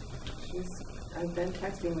for... I've been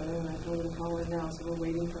texting with him, and I told him to call her now, so we're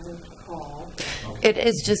waiting for him to call. It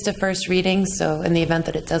is just a first reading, so in the event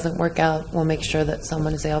that it doesn't work out, we'll make sure that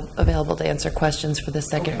someone is available to answer questions for the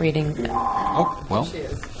second reading. Oh, well,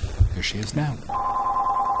 here she is now.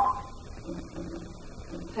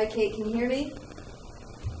 Hi, Kate, can you hear me?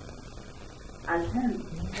 I can.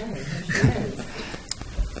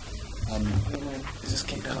 Is this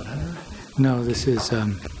Kate Fountain? No, this is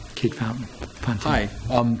Kate Fountain. Hi.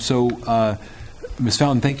 So, Ms.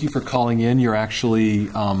 Fountain, thank you for calling in. You're actually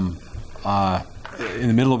in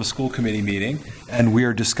the middle of a school committee meeting, and we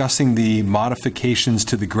are discussing the modifications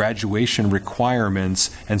to the graduation requirements,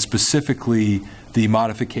 and specifically the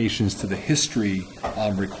modifications to the history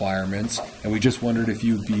requirements. And we just wondered if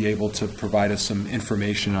you'd be able to provide us some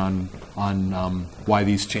information on why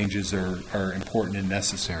these changes are important and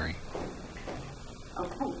necessary.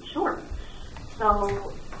 Okay, sure.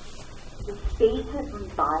 So the state has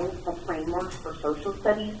revised the framework for social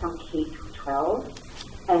studies from K through 12,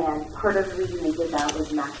 and part of the reason they did that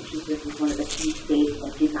was Massachusetts was one of the few states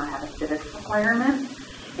that did not have a civics requirement.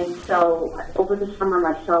 And so over the summer,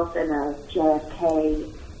 myself and a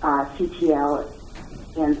JFK CTL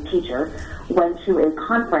and teacher went to a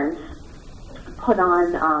conference put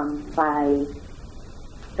on by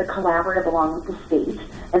the collaborative along with the state,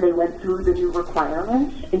 and they went through the new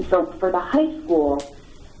requirements. And so for the high school,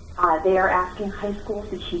 they are asking high schools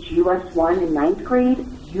to teach US 1 in 9th grade,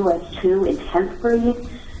 US 2 in 10th grade,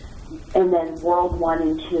 and then World 1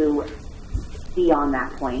 and 2 beyond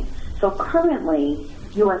that point. So currently,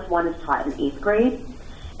 US 1 is taught in 8th grade,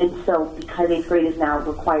 and so because 8th grade is now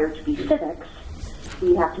required to be civics,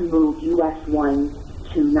 we have to move US 1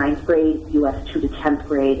 to 9th grade, US 2 to 10th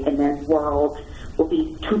grade, and then World will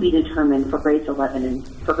be to be determined for grades 11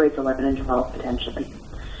 and 12 potentially.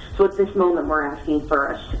 So at this moment, we're asking for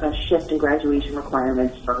a shift in graduation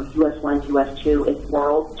requirements for US 1, US 2, and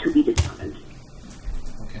World to be determined.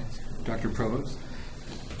 Okay. Dr. Provost?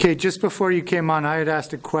 Okay, just before you came on, I had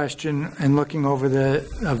asked a question and looking over the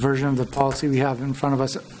version of the policy we have in front of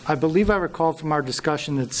us. I believe I recall from our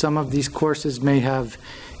discussion that some of these courses may have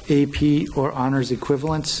AP or honors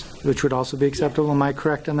equivalents, which would also be acceptable. Am I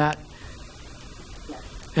correct on that? Yes.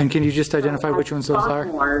 And can you just identify which ones those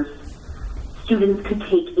are? Students could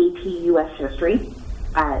take AP U.S. History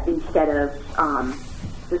instead of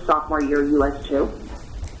the sophomore year US 2.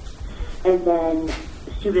 And then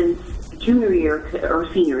students junior year or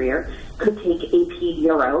senior year could take AP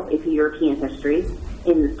Euro, AP European History,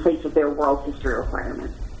 in place of their world history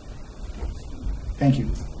requirement. Thank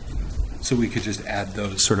you. So we could just add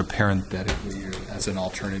those sort of parenthetically as an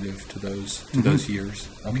alternative to those years.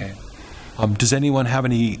 Okay. Does anyone have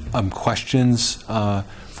any questions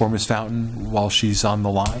for Ms. Fountain while she's on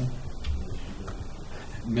the line?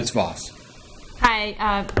 Ms. Voss.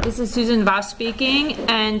 Hi, this is Susan Voss speaking,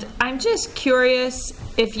 and I'm just curious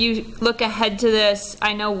if you look ahead to this.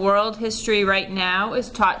 I know world history right now is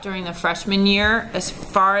taught during the freshman year. As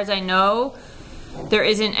far as I know, there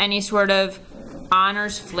isn't any sort of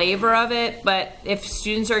honors flavor of it, but if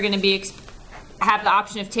students are going to have the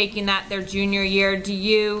option of taking that their junior year, do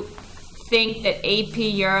you think that AP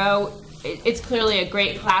Euro, it's clearly a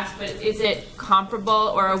great class, but is it comparable,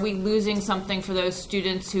 or are we losing something for those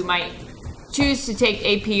students who might choose to take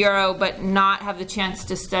AP Euro but not have the chance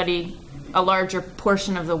to study a larger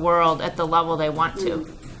portion of the world at the level they want to?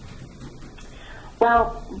 Well,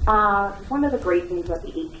 one of the great things about the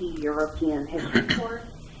AP European History course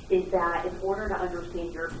is that in order to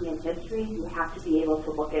understand European history, you have to be able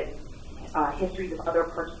to look at histories of other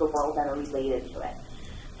parts of the world that are related to it.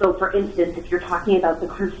 So, for instance, if you're talking about the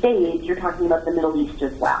Crusades, you're talking about the Middle East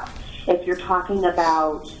as well. If you're talking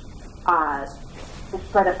about the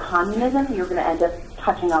spread of communism, you're going to end up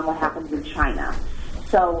touching on what happens in China.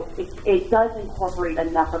 So it does incorporate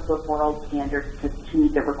enough of the world standards to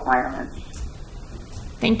meet the requirements.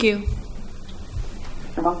 Thank you.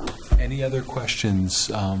 You're welcome. Any other questions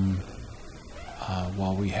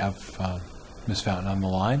while we have Ms. Fountain on the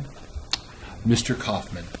line? Mr.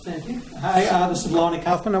 Kaufman. Thank you. Hi, this is Lonnie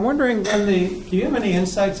Kaufman. I'm wondering, do you have any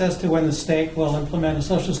insights as to when the state will implement a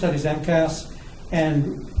social studies MCAS?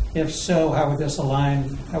 And if so, how would this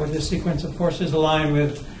align? How would this sequence of courses align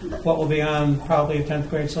with what will be on probably a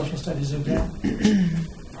 10th grade social studies exam?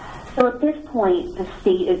 So at this point, the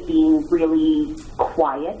state is being really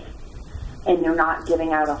quiet, and they're not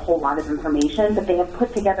giving out a whole lot of information, but they have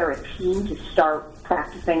put together a team to start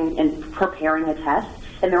practicing and preparing a test.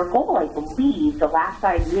 And their goal, I believe, the last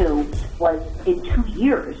I knew, was in 2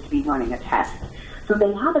 years to be running a test. So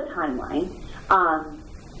they have a timeline,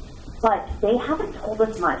 but they haven't told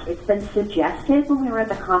us much. It's been suggested when we were at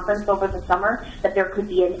the conference over the summer that there could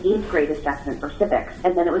be an 8th grade assessment for civics,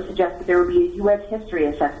 and then it was suggested there would be a U.S. history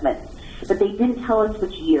assessment. But they didn't tell us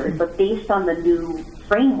which years. But based on the new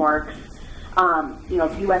frameworks,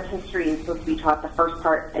 U.S. history is supposed to be taught the first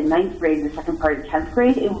part in 9th grade and the second part in 10th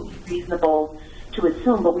grade. It would be reasonable to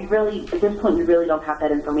assume, but at this point, we really don't have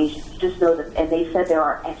that information. We just know that, and they said there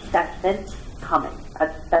are assessments coming.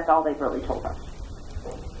 That's all they've really told us.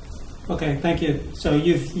 Okay, thank you. So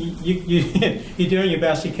you're doing your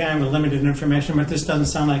best you can with limited information, but this doesn't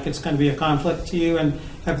sound like it's going to be a conflict to you. And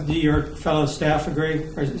do your fellow staff agree,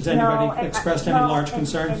 or has anybody expressed any large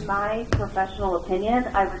concerns? In my professional opinion,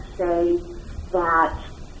 I would say that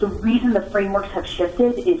the reason the frameworks have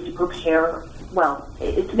shifted is to prepare. Well,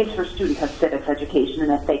 it's to make sure students have civics education, and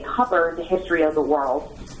that they cover the history of the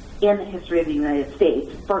world and the history of the United States,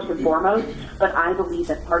 first and foremost. But I believe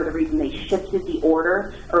that part of the reason they shifted the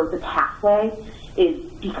order or the pathway is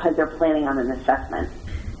because they're planning on an assessment.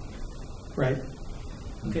 Right.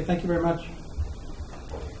 Okay, thank you very much.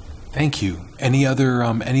 Thank you. Any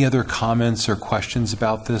other comments or questions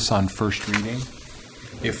about this on first reading?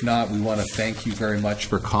 If not, we want to thank you very much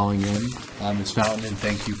for calling in. Ms. Fountain, and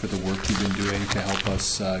thank you for the work you've been doing to help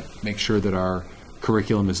us make sure that our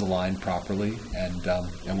curriculum is aligned properly, and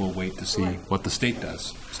we'll wait to see what the state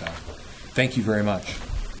does. So thank you very much.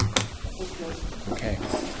 Okay.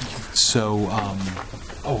 So,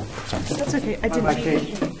 sorry. That's okay. I didn't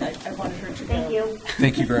I wanted her to go. Thank you.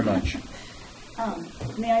 Thank you very much.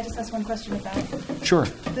 May I just ask one question about Sure.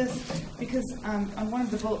 this? Because on one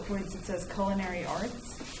of the bullet points it says culinary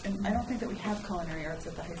arts, and I don't think that we have culinary arts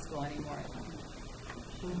at the high school anymore.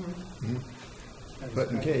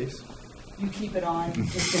 But in case. You keep it on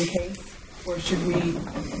just in case, or should we?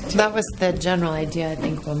 That was the general idea, I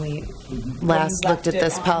think, when we last looked at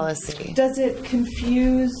this policy. Does it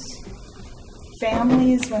confuse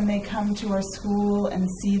families when they come to our school and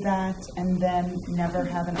see that and then never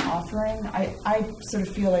have an offering? I sort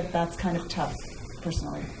of feel like that's kind of tough,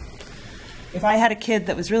 personally. If I had a kid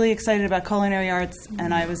that was really excited about culinary arts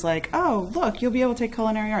and I was like, oh, look, you'll be able to take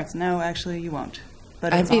culinary arts. No, actually, you won't.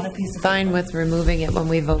 But I'd it's be on a piece of fine with removing it when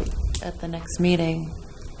we vote at the next meeting.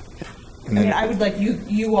 I mean, I would like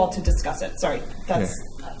you all to discuss it. Sorry, that's,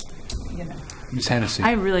 you know. Ms. Hennessy.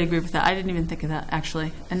 I really agree with that. I didn't even think of that,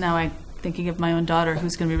 actually. And now I'm thinking of my own daughter,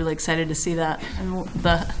 who's going to be really excited to see that. And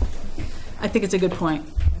I think it's a good point.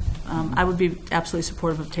 I would be absolutely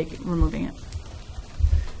supportive of removing it.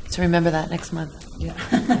 So remember that next month. Yeah.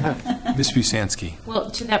 Ms. Busansky.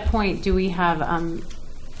 Well, to that point, do we have,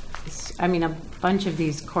 I mean, a bunch of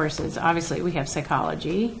these courses, obviously we have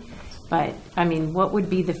psychology, but I mean, what would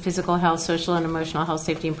be the physical health, social and emotional health,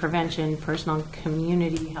 safety and prevention, personal and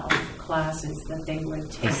community health classes that they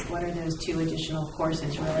would take? What are those two additional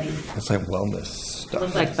courses really? It's like wellness stuff.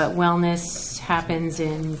 Look like, but wellness happens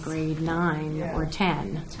in grade 9 or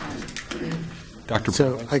 10. Dr.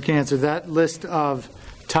 So I can answer that. List of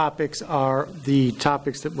topics are the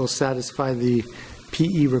topics that will satisfy the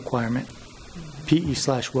PE requirement,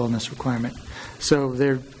 PE/wellness requirement. So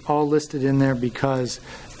they're all listed in there because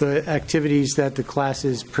the activities that the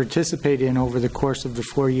classes participate in over the course of the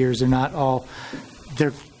 4 years are not all,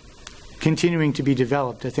 they're continuing to be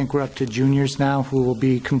developed. I think we're up to juniors now who will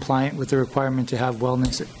be compliant with the requirement to have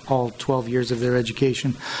wellness all 12 years of their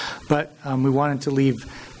education. But we wanted to leave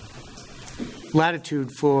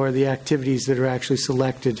latitude for the activities that are actually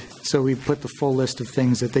selected. So we put the full list of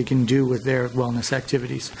things that they can do with their wellness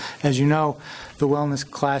activities. As you know, the wellness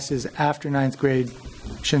classes after 9th grade,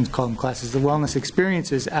 shouldn't call them classes, the wellness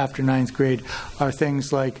experiences after 9th grade are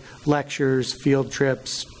things like lectures, field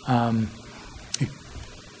trips,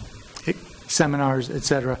 seminars,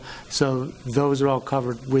 etc. So those are all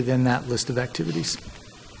covered within that list of activities.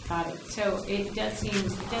 Got it. So it does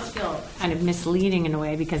feel kind of misleading in a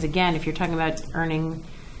way, because again, if you're talking about earning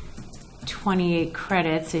 28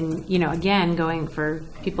 credits and, you know, again, going for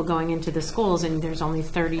people going into the schools and there's only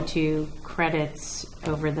 32 credits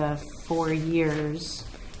over the 4 years,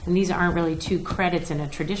 and these aren't really 2 credits in a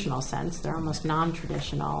traditional sense, they're almost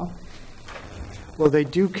non-traditional. Well, they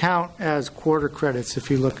do count as quarter credits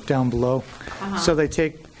if you look down below. So they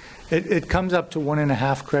take, it comes up to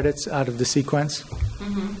 1.5 credits out of the sequence.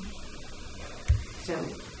 Mm-hmm. So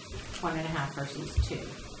 1.5 versus 2.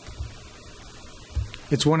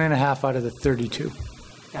 It's 1.5 out of the 32.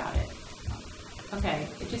 Got it. Okay,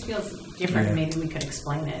 it just feels different. Yeah. Maybe we could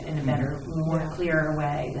explain it in a better, more clearer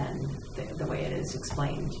way than the way it is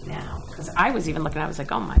explained now. Because I was even looking, I was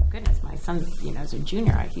like, oh my goodness, my son, you know, is a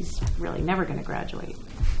junior. He's really never going to graduate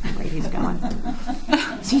the way he's going.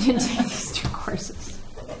 So he didn't take these 2 courses.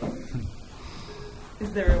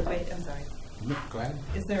 Is there a way, I'm sorry. No, go ahead.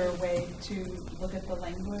 Is there a way to look at the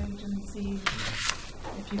language and see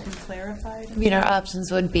if you can clarify? I mean, our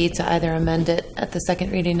options would be to either amend it at the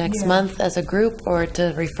second reading next month as a group or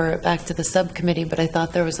to refer it back to the subcommittee, but I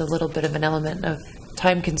thought there was a little bit of an element of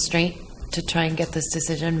time constraint to try and get this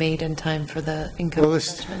decision made in time for the incoming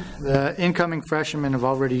freshmen. The incoming freshmen have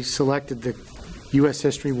already selected the U.S.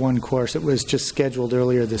 History 1 course. It was just scheduled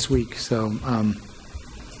earlier this week, so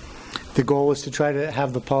the goal is to try to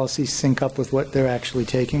have the policy sync up with what they're actually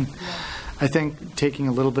taking. I think taking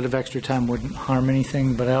a little bit of extra time wouldn't harm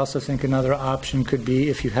anything, but I also think another option could be,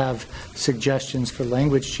 if you have suggestions for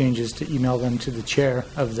language changes, to email them to the chair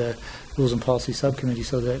of the Rules and Policy Subcommittee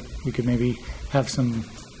so that we could maybe have some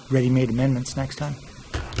ready-made amendments next time.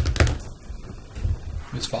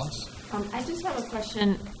 Ms. Foss? I just have a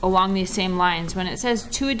question along these same lines. When it says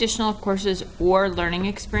 2 additional courses or learning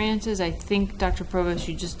experiences, I think, Dr. Provost,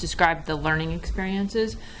 you just described the learning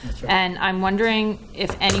experiences. That's right. And I'm wondering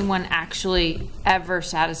if anyone actually ever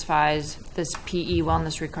satisfies this PE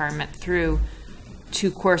wellness requirement through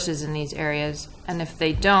 2 courses in these areas. And if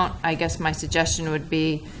they don't, I guess my suggestion would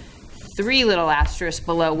be 3 little asterisks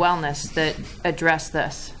below wellness that address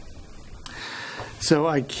this. So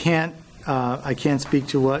I can't speak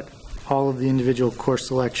to what all of the individual course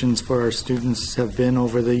selections for our students have been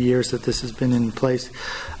over the years that this has been in place.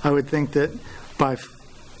 I would think that by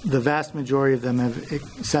the vast majority of them have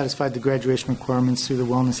satisfied the graduation requirements through the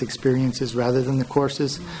wellness experiences rather than the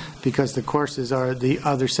courses, because the courses are the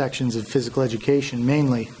other sections of physical education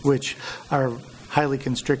mainly, which are highly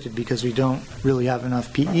constricted because we don't really have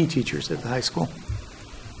enough PE teachers at the high school.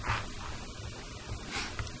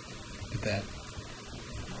 Did that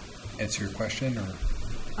answer your question, or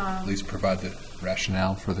at least provide the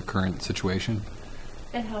rationale for the current situation?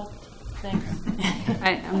 It helped. Thanks.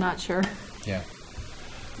 I'm not sure. Yeah.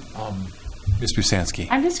 Ms. Busansky.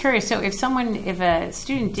 I'm just curious, so if a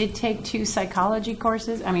student did take 2 psychology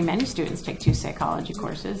courses, I mean, many students take 2 psychology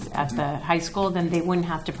courses at the high school, then they wouldn't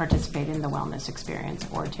have to participate in the wellness experience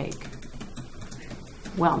or take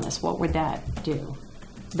wellness. What would that do,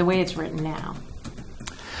 the way it's written now?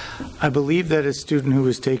 I believe that a student who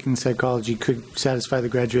was taking psychology could satisfy the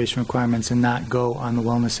graduation requirements and not go on the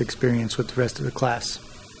wellness experience with the rest of the class.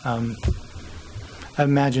 I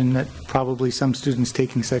imagine that probably some students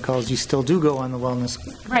taking psychology still do go on the wellness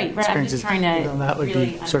experiences. I'm just trying to that would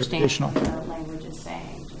really be sort of additional. What the language is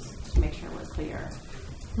saying, just to make sure we're clear.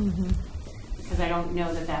 Because I don't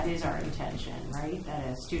know that that is our intention, right? That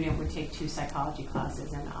a student would take 2 psychology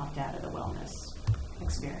classes and opt out of the wellness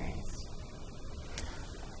experience.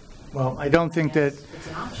 Well, I don't think that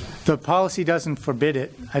the policy doesn't forbid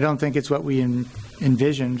it. I don't think it's what we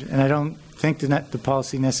envisioned, and I don't think that the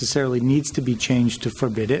policy necessarily needs to be changed to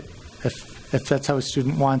forbid it. If that's how a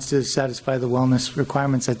student wants to satisfy the wellness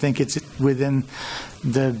requirements, I think it's within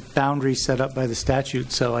the boundaries set up by the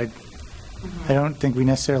statute. So I don't think we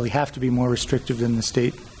necessarily have to be more restrictive than the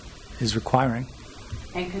state is requiring.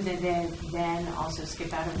 And could they then also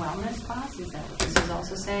skip out of wellness class? Is that what this is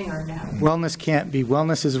also saying, or no? Wellness can't be.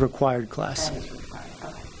 Wellness is a required class. That is required,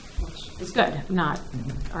 okay. Which is good. I'm not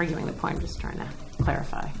arguing the point, I'm just trying to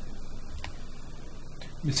clarify.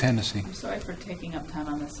 Ms. Hennessy. I'm sorry for taking up time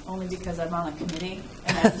on this, only because I'm on a committee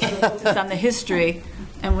and I'm focused on the history.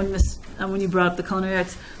 And when you brought up the culinary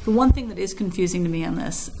arts, the one thing that is confusing to me on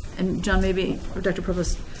this, and John, maybe, or Dr.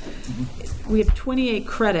 Provost, we have 28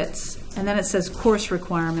 credits, and then it says course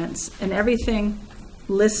requirements, and everything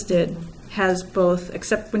listed has both,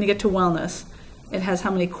 except when you get to wellness, it has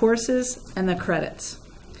how many courses and the credits.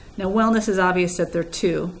 Now, wellness is obvious that there are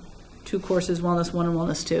 2 courses, wellness 1 and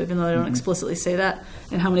wellness 2, even though they don't explicitly say that,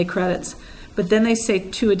 and how many credits. But then they say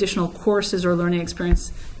 2 additional courses or learning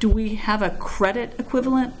experience. Do we have a credit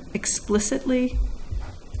equivalent explicitly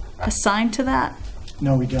assigned to that?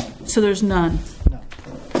 No, we don't. So there's none? No.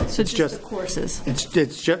 So it's just the courses? It's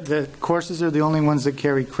just, the courses are the only ones that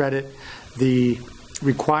carry credit. The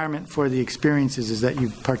requirement for the experiences is that you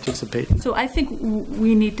participate. So I think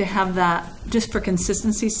we need to have that, just for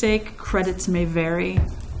consistency's sake, credits may vary,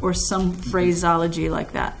 or some phraseology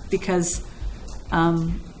like that, because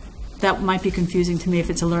that might be confusing to me. If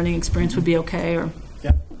it's a learning experience, would be okay, or...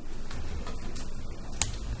 Yeah.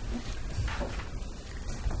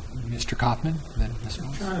 Mr. Kaufman, then Ms.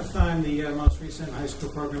 I'm trying to find the most recent high school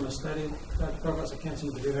program of study. I can't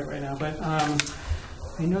seem to do that right now, but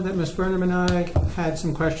I know that Ms. Burnham and I had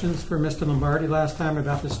some questions for Mr. Lombardi last time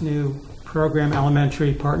about this new program,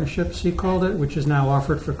 Elementary Partnerships, he called it, which is now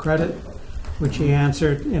offered for credit, which he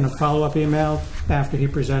answered in a follow-up email after he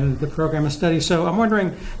presented the program of study. So I'm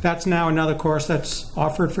wondering, that's now another course that's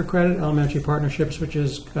offered for credit, Elementary Partnerships, which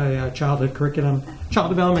is a child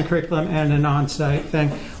development curriculum and an on-site thing.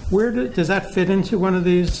 Where does that fit into one of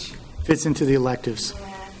these? Fits into the electives.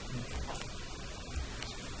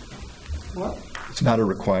 What? It's not a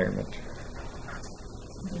requirement.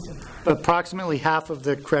 Approximately half of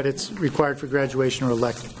the credits required for graduation are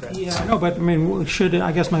elective credits. Yeah, no, but I mean,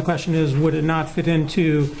 I guess my question is, would it not fit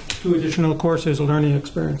into 2 additional courses or learning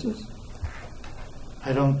experiences?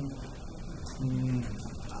 I don't.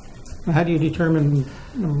 How do you determine?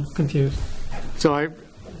 I'm confused. So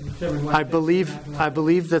I believe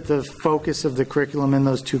that the focus of the curriculum in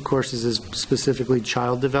those 2 courses is specifically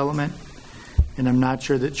child development, and I'm not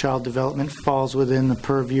sure that child development falls within the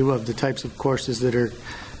purview of the types of courses that are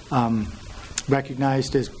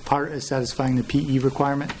recognized as satisfying the PE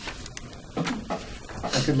requirement.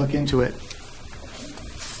 I could look into it.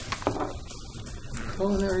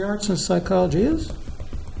 Culinary arts and psychology is?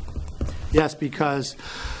 Yes, because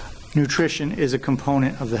nutrition is a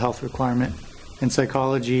component of the health requirement, and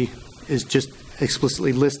psychology is just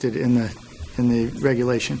explicitly listed in the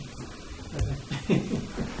regulation.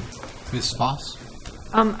 Ms. Voss?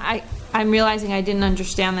 I'm realizing I didn't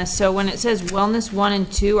understand this. So when it says wellness 1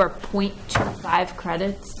 and 2 are 0.25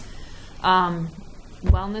 credits,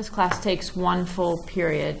 wellness class takes 1 full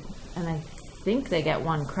period, and I think they get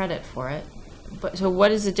 1 credit for it. But so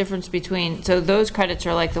what is the difference between, so those credits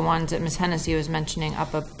are like the ones that Ms. Hennessy was mentioning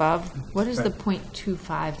up above. What does the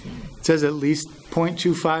 0.25 mean? It says at least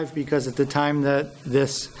 0.25 because at the time that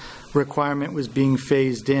this requirement was being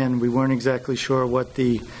phased in, we weren't exactly sure what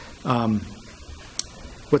the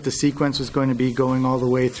sequence was going to be going all the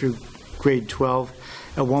way through grade 12.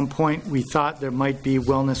 At one point, we thought there might be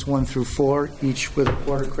wellness 1 through 4, each with a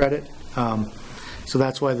quarter credit. So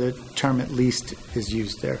that's why the term at least is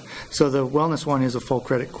used there. So the wellness 1 is a full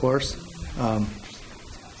credit course.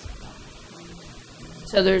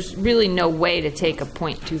 So there's really no way to take a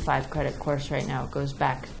 0.25 credit course right now. It goes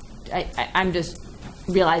back. I'm just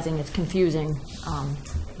realizing it's confusing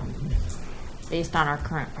based on our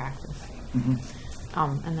current practice. Mm-hmm.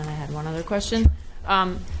 And then I had one other question.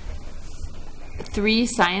 3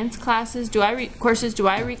 science classes. Do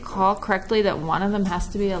I recall correctly that one of them has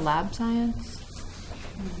to be a lab science?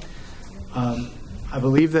 I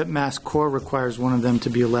believe that Mass Core requires one of them to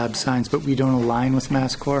be a lab science, but we don't align with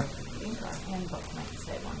Mass Core. I think our handbook might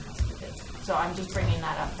say one has to be. So I'm just bringing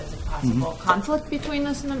that up as a possible conflict between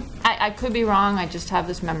this and them. I could be wrong. I just have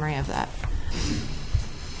this memory of that.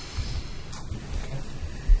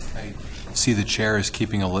 I see the chair is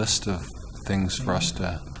keeping a list of things for us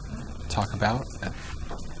to talk about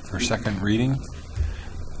for second reading.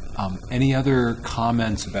 Any other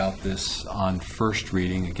comments about this on first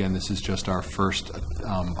reading? Again, this is just our first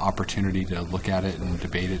opportunity to look at it and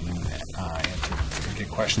debate it and get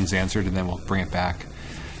questions answered, and then we'll bring it back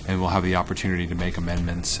and we'll have the opportunity to make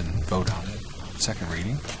amendments and vote on it. Second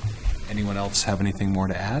reading. Anyone else have anything more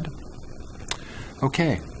to add?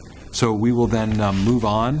 Okay. So we will then move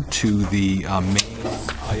on to the main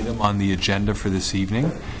item on the agenda for this evening,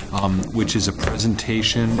 which is a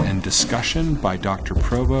presentation and discussion by Dr.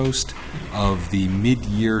 Provost of the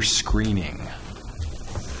mid-year screening.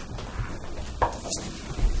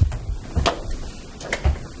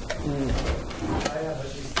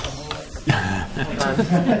 I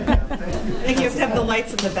think you have to have the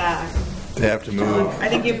lights in the back. They have to move. I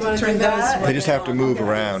think you have to turn those. They just have to move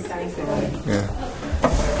around. Yeah.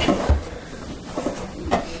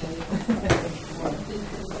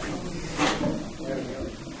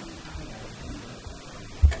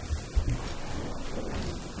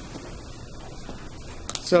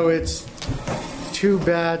 So it's too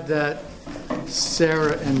bad that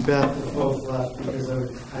Sarah and Beth have both left, because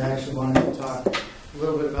I actually wanted to talk a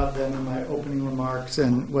little bit about them in my opening remarks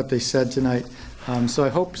and what they said tonight. So I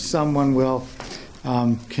hope someone will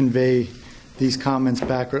convey these comments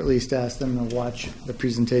back, or at least ask them to watch the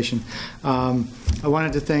presentation. I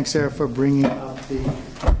wanted to thank Sarah for bringing up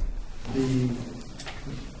the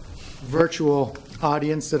virtual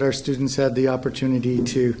audience that our students had the opportunity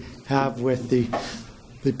to have with the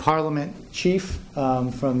Parliament chief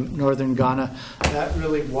from northern Ghana. That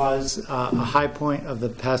really was a high point of the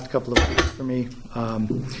past couple of weeks for me.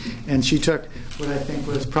 And she took what I think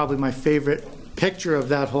was probably my favorite picture of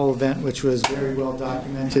that whole event, which was very well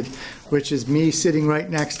documented, which is me sitting right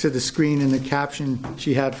next to the screen, and the caption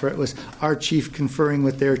she had for it was, "Our chief conferring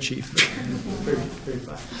with their chief." Very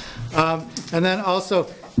fun. And then also,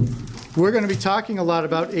 we're going to be talking a lot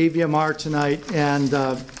about AVMR tonight, and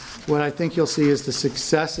what I think you'll see is the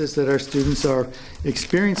successes that our students are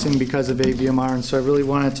experiencing because of AVMR. And so I really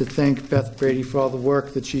wanted to thank Beth Brady for all the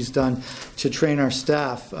work that she's done to train our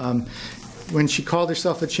staff. When she called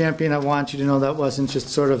herself a champion, I want you to know that wasn't just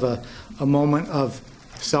sort of a moment of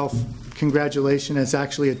self-congratulation. It's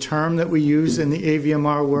actually a term that we use in the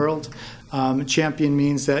AVMR world. Champion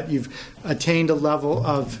means that you've attained a level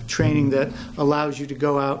of training that allows you to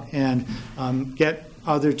go out and get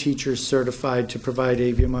other teachers certified to provide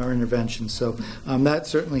AVMR intervention. So that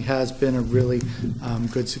certainly has been a really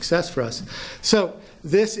good success for us. So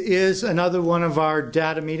this is another one of our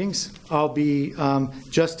data meetings. I'll be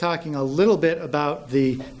just talking a little bit about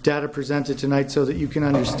the data presented tonight so that you can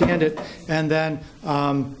understand it, and then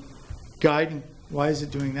guiding. Why is it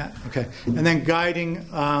doing that? Okay. And then guiding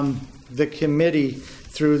the committee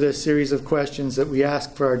through the series of questions that we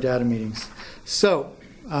ask for our data meetings. So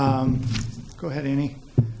go ahead, Annie.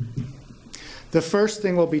 The first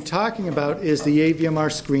thing we'll be talking about is the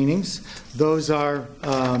AVMR screenings. Those are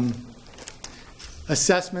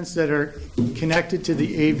assessments that are connected to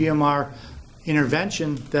the AVMR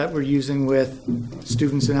intervention that we're using with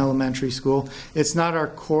students in elementary school. It's not our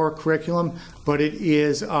core curriculum, but it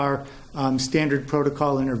is our standard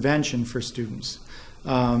protocol intervention for students.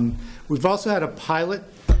 We've also had a pilot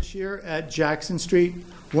this year at Jackson Street,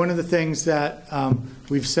 one of the things that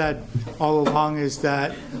we've said all along is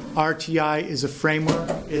that RTI is a framework.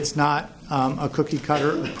 It's not a cookie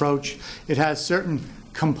cutter approach. It has certain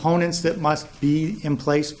components that must be in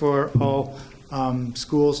place for all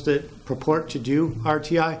schools that purport to do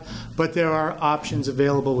RTI, but there are options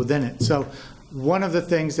available within it. So one of the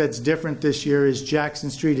things that's different this year is Jackson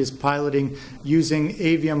Street is piloting using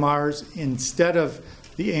AVMRs instead of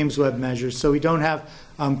the Ames Web measures. So we don't have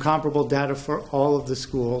comparable data for all of the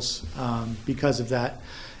schools because of that.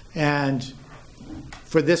 And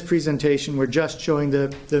for this presentation, we're just showing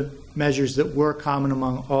the measures that were common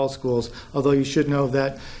among all schools, although you should know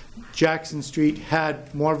that Jackson Street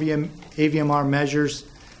had more AVMR measures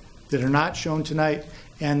that are not shown tonight,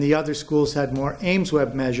 and the other schools had more Ames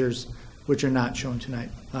Web measures, which are not shown tonight.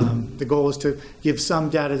 The goal is to give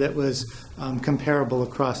some data that was comparable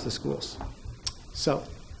across the schools. So,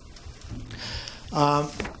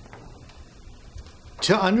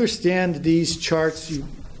 to understand these charts, you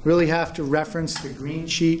really have to reference the green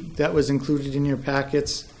sheet that was included in your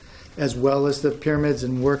packets, as well as the pyramids,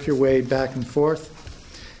 and work your way back and forth.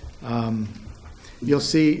 You'll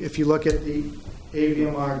see, if you look at the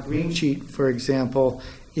AVMR green sheet, for example,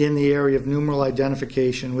 in the area of numeral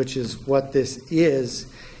identification, which is what this is,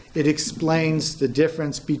 it explains the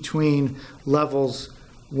difference between levels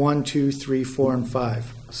 1, 2, 3, 4, and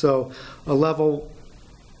 5. So a level,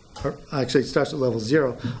 or actually it starts at level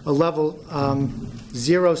 0. A level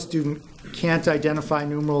 0 student can't identify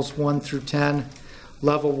numerals 1 through 10.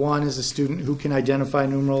 Level 1 is a student who can identify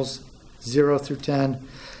numerals 0 through 10.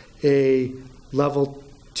 A level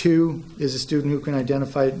 2 is a student who can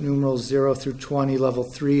identify numerals 0 through 20. Level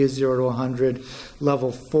 3 is 0 to 100.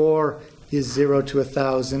 Level 4 is 0 to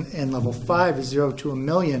 1,000. And level 5 is 0 to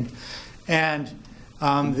 1,000,000. And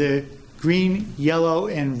the green, yellow,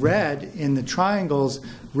 and red in the triangles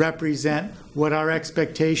represent what our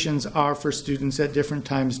expectations are for students at different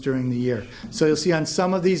times during the year. So you'll see on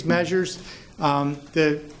some of these measures,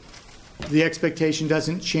 the expectation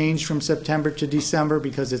doesn't change from September to December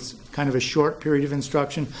because it's kind of a short period of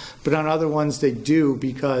instruction, but on other ones they do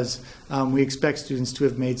because we expect students to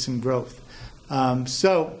have made some growth. And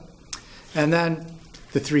then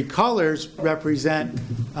the three colors represent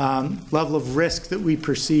level of risk that we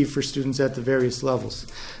perceive for students at the various levels.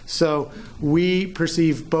 So we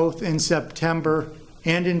perceive both in September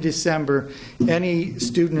and in December any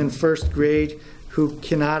student in first grade who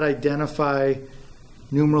cannot identify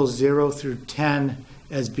numerals 0 through 10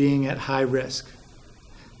 as being at high risk.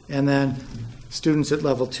 And then students at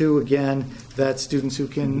level 2, again, that's students who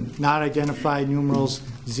can not identify numerals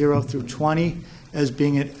 0 through 20 as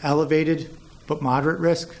being at elevated but moderate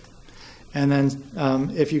risk. And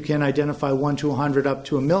then if you can identify 1 to 100 up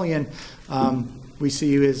to 1,000,000, we see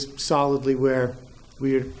you as solidly where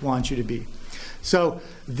we would want you to be. So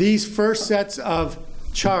these first sets of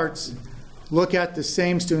charts look at the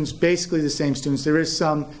same students, basically the same students. There is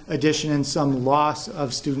some addition and some loss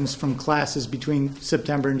of students from classes between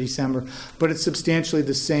September and December, but it's substantially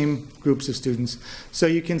the same groups of students. So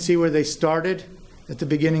you can see where they started at the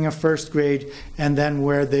beginning of first grade and then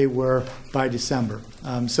where they were by December.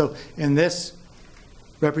 So in this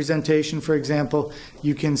representation, for example,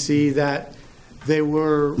 you can see that they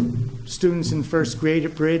were students in first grade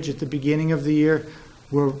at Bridge at the beginning of the year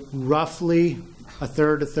were roughly a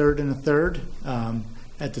third, and a third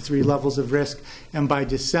at the three levels of risk. And by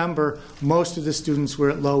December, most of the students were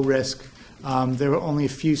at low risk. There were only a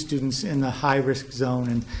few students in the high risk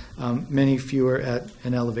zone and many fewer at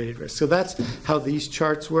an elevated risk. So that's how these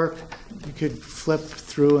charts work. You could flip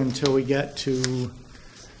through until we get to,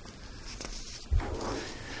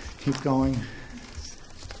 keep going.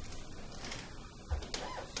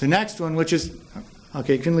 The next one, which is,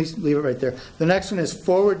 okay, you can leave it right there. The next one is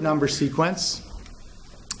forward number sequence.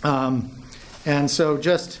 And so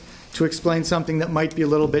just to explain something that might be a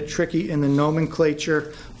little bit tricky in the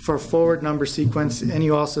nomenclature for forward number sequence, and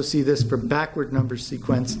you also see this for backward number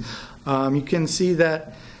sequence, you can see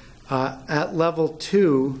that at level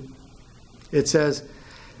 2, it says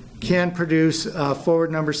can produce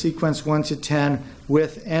forward number sequence 1 to 10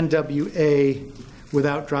 with NWA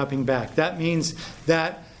without dropping back. That means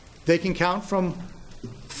that they can count from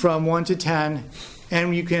 1 to 10,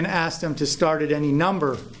 and you can ask them to start at any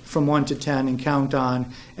number from 1 to 10 and count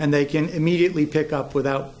on, and they can immediately pick up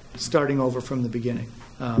without starting over from the beginning.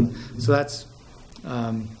 So that's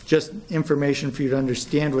just information for you to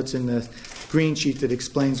understand what's in the green sheet that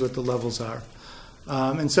explains what the levels are.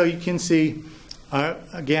 And so you can see,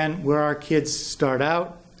 again, where our kids start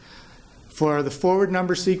out. For the forward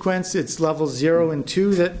number sequence, it's levels 0 and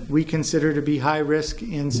 2 that we consider to be high risk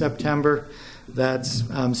in September. That's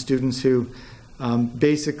students who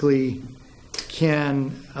basically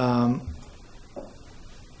can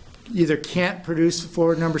either can't produce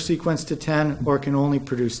forward number sequence to 10 or can only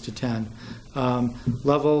produce to 10.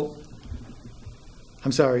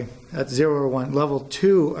 That's 0 or 1. Level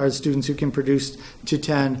 2 are students who can produce to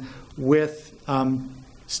 10 with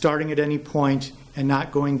starting at any point and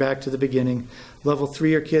not going back to the beginning. Level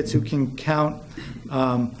 3 are kids who can count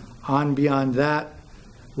on beyond that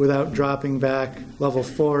without dropping back. Level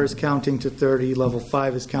 4 is counting to 30. Level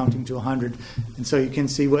 5 is counting to 100. And so you can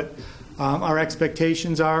see what our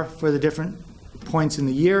expectations are for the different points in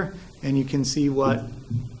the year, and you can see what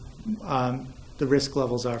the risk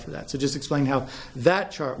levels are for that. So just explain how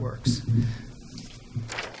that chart works.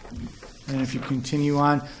 And if you continue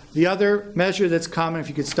on, the other measure that's common, if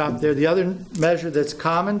you could stop there, the other measure that's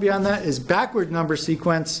common beyond that is backward number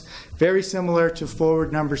sequence, very similar to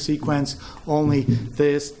forward number sequence, only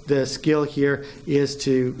the skill here is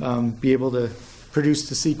to be able to produce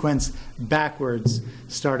the sequence backwards,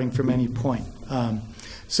 starting from any point.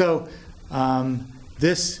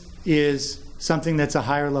 This is something that's a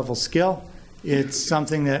higher level skill. It's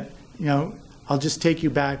something that, I'll just take you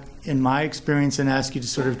back in my experience and ask you to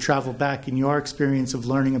sort of travel back in your experience of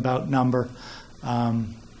learning about number.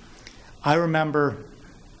 I remember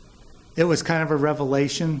it was kind of a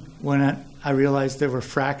revelation when I realized there were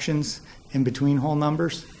fractions in between whole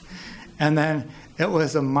numbers. And then it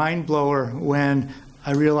was a mind blower when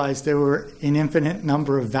I realized there were an infinite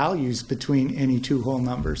number of values between any two whole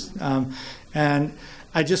numbers. And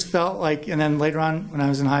I just felt like, and then later on when I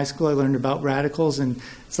was in high school, I learned about radicals, and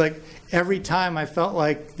it's like every time I felt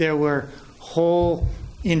like there were whole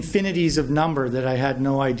infinities of number that I had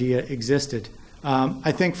no idea existed.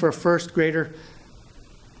 I think for a first grader,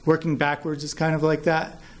 working backwards is kind of like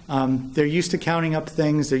that. They're used to counting up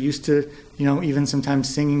things. They're used to, even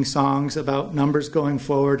sometimes singing songs about numbers going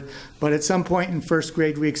forward. But at some point in first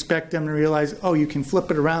grade, we expect them to realize, oh, you can flip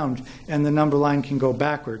it around and the number line can go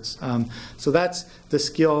backwards. So that's the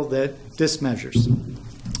skill that this measures.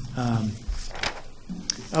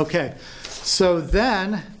 Okay, so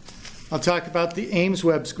then I'll talk about the Ames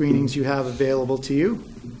Web screenings you have available to you.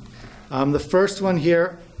 The first one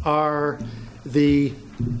here are the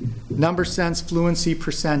number sense fluency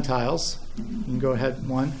percentiles. You can go ahead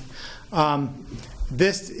one.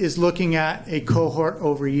 This is looking at a cohort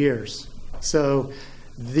over years. So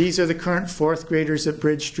these are the current fourth graders at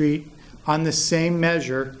Bridge Street. On the same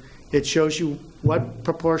measure, it shows you what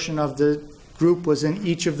proportion of the group was in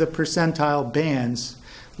each of the percentile bands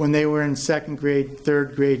when they were in second grade,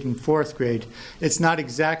 third grade, and fourth grade. It's not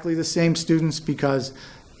exactly the same students because,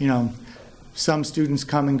 some students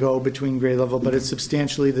come and go between grade level, but it's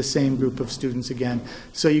substantially the same group of students again.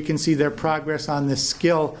 So you can see their progress on this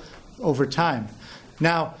skill over time.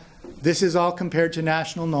 Now, this is all compared to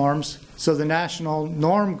national norms. So the national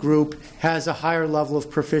norm group has a higher level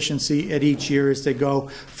of proficiency at each year as they go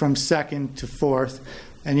from second to fourth.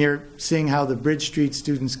 And you're seeing how the Bridge Street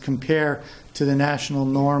students compare to the national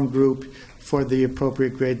norm group for the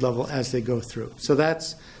appropriate grade level as they go through. So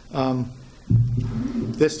that's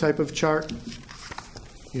this type of chart.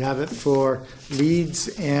 You have it for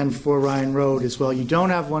Leeds and for Ryan Road as well. You don't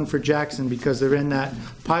have one for Jackson because they're in that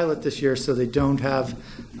pilot this year, so they don't have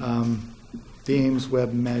the Ames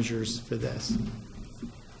Web measures for this.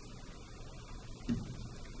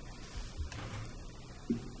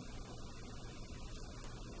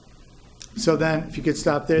 So then, if you could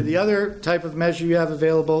stop there. The other type of measure you have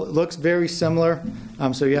available, it looks very similar,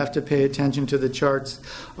 so you have to pay attention to the charts,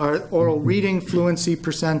 are oral reading fluency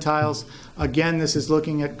percentiles. Again, this is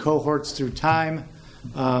looking at cohorts through time,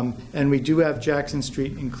 and we do have Jackson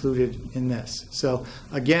Street included in this. So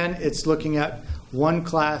again, it's looking at one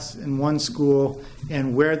class in one school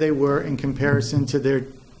and where they were in comparison to their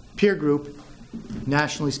peer group,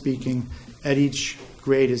 nationally speaking, at each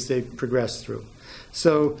grade as they progress through.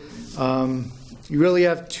 So you really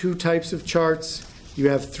have two types of charts. You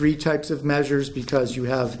have three types of measures because you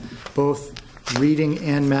have both reading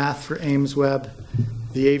and math for Ames Web.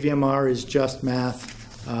 The AVMR is just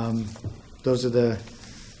math. Those are the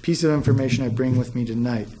piece of information I bring with me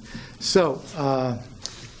tonight. So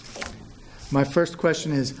my first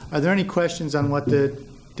question is, are there any questions on what the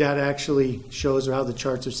data actually shows or how the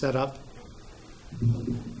charts are set up?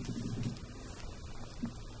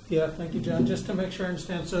 Yeah, thank you, John. Just to make sure I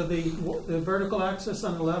understand, so the vertical axis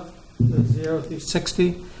on the left, the 0 through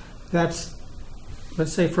 60, that's,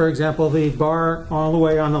 let's say, for example, the bar all the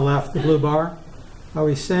way on the left, the blue bar. Are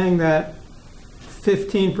we saying that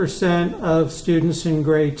 15% of students in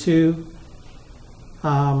grade 2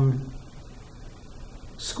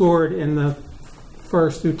 scored in the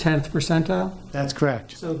 1st through 10th percentile? That's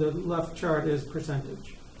correct. So the left chart is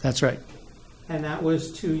percentage. That's right. And that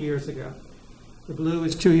was 2 years ago. The blue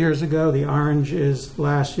is 2 years ago, the orange is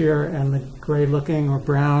last year, and the gray looking or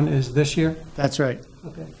brown is this year? That's right.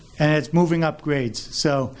 Okay. And it's moving up grades.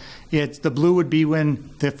 So the blue would be when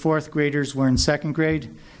the fourth graders were in second grade,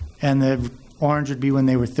 and the orange would be when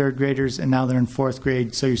they were third graders, and now they're in fourth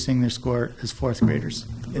grade, so you're seeing their score as fourth graders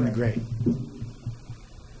in the gray.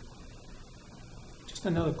 Just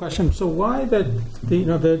another question. So why the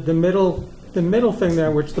middle thing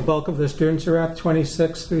there, which the bulk of the students are at,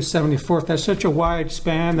 26th through 74th, that's such a wide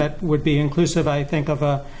span that would be inclusive, I think, of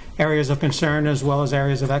areas of concern as well as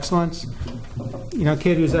areas of excellence.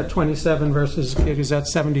 Kid who's at 27 versus kid who's at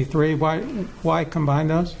 73, why combine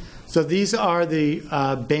those? So these are the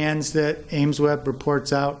bands that AIMSweb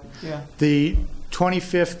reports out. Yeah. The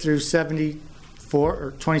 25th through 74,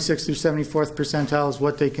 or 26th through 74th percentile is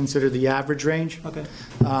what they consider the average range. Okay.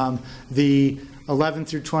 The 11th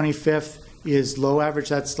through 25th is low average.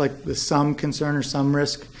 That's like the some concern or some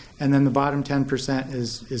risk. And then the bottom 10%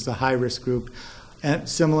 is the high risk group. And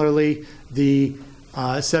similarly, the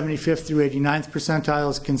 75th through 89th percentile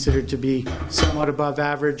is considered to be somewhat above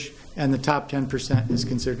average, and the top 10% is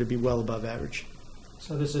considered to be well above average.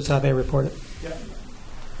 So this is how they report it? Yeah.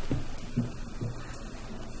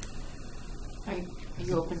 Are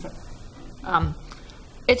you open for?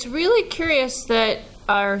 It's really curious that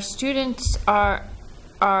our students have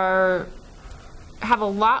a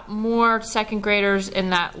lot more second graders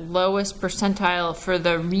in that lowest percentile for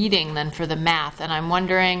the reading than for the math, and I'm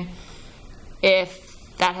wondering if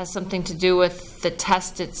that has something to do with the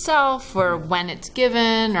test itself or when it's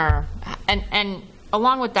given, and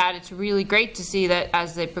along with that, it's really great to see that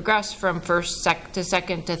as they progress from first to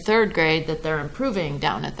second to third grade that they're improving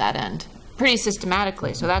down at that end pretty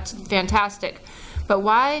systematically, so that's fantastic. But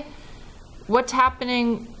what's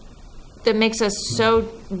happening that makes us so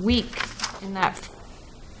weak in that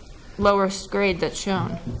lowest grade that's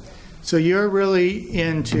shown? So you're really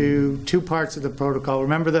into two parts of the protocol.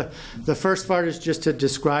 Remember, the first part is just to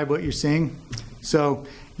describe what you're seeing. So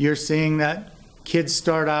you're seeing that kids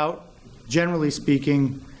start out, generally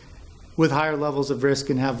speaking, with higher levels of risk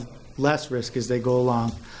and have less risk as they go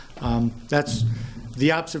along. That's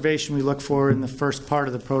the observation we look for in the first part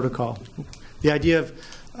of the protocol. The idea of,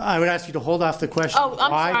 I would ask you to hold off the question of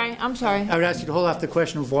why. I'm sorry. I would ask you to hold off the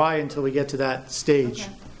question of why until we get to that stage.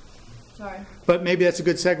 Okay. Sorry. But maybe that's a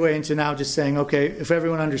good segue into now just saying, okay, if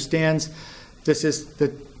everyone understands, this is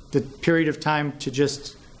the period of time to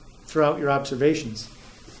just throw out your observations.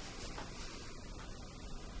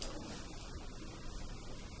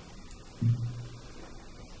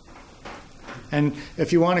 And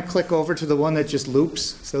if you want to click over to the one that just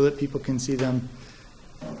loops so that people can see them,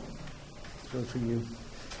 go for you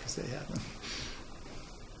as they have them.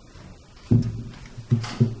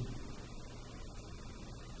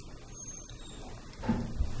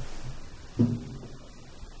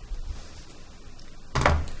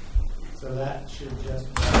 So that should just,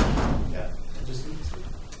 yeah, just need to.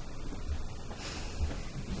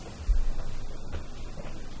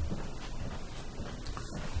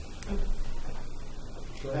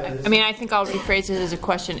 I mean, I think I'll rephrase it as a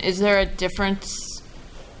question. Is there a difference?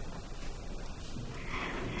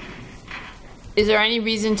 Is there any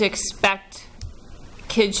reason to expect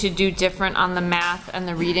kids should do different on the math and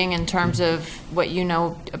the reading in terms of what you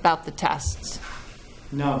know about the tests?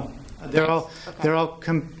 No. They're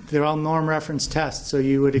all norm reference tests, so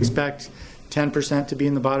you would expect 10% to be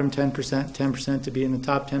in the bottom 10%, 10% to be in the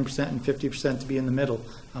top 10%, and 50% to be in the middle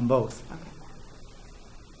on both. Okay.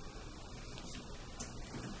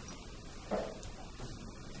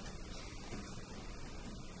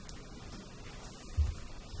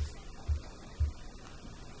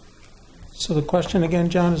 So the question again,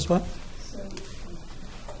 John, is what?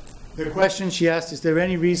 The question she asked, is there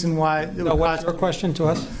any reason why... No, what's your question to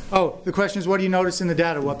us? Oh, the question is, what do you notice in the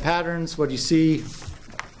data? What patterns? What do you see?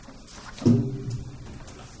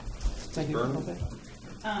 Thank you.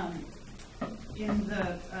 In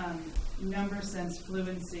the number sense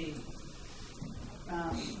fluency,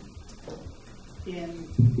 in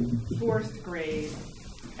fourth grade,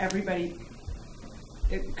 everybody,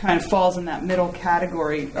 it kind of falls in that middle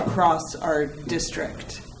category across our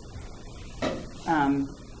district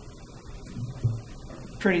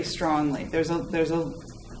pretty strongly. There's a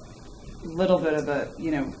little bit of a,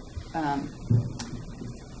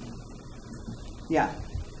 yeah,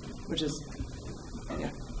 which is,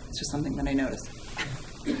 yeah, it's just something that I noticed.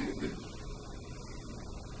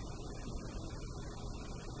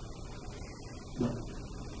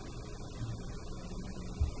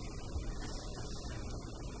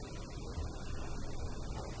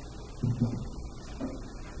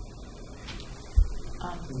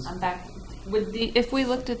 schools. I'm back. If we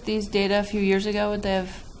looked at these data a few years ago, would they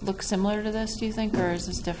have looked similar to this, do you think, or is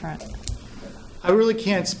this different? I really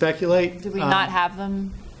can't speculate. Did we not have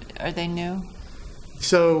them? Are they new?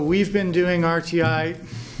 So we've been doing RTI,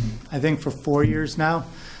 I think, for 4 years now.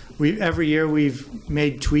 Every year we've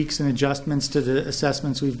made tweaks and adjustments to the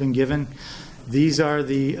assessments we've been given. These are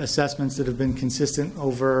the assessments that have been consistent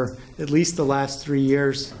over at least the last 3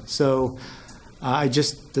 years. So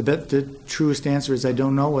the truest answer is I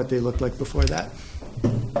don't know what they looked like before that.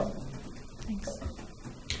 Thanks.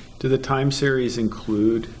 Do the time series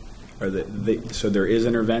include, so there is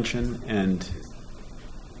intervention, and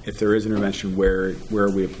if there is intervention, where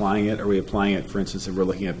are we applying it? Are we applying it, for instance, if we're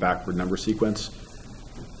looking at backward number sequence?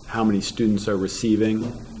 How many students are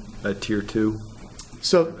receiving a tier 2?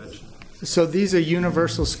 So these are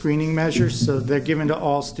universal screening measures, so they're given to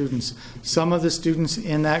all students. Some of the students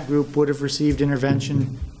in that group would have received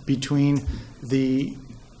intervention between the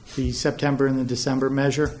September and the December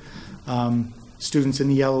measure. Students in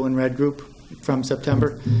the yellow and red group from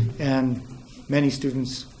September, and many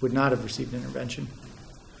students would not have received intervention.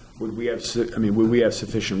 Would we have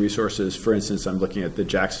sufficient resources? For instance, I'm looking at the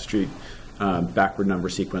Jackson Street backward number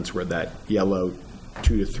sequence where that yellow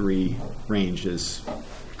 2 to 3 range is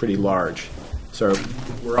pretty large. So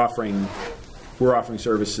we're offering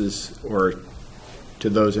services or to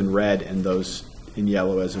those in red and those in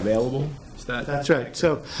yellow as available. Is that? That's right.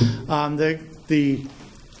 So the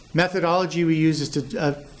methodology we use is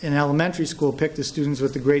to in elementary school pick the students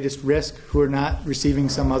with the greatest risk who are not receiving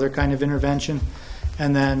some other kind of intervention,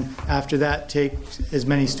 and then after that take as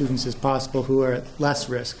many students as possible who are at less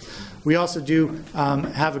risk. We also do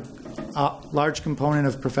have a large component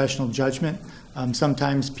of professional judgment.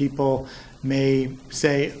 Sometimes people may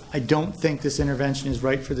say, I don't think this intervention is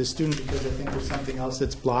right for the student because I think there's something else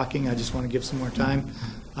that's blocking. I just want to give some more time.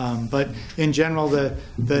 But in general,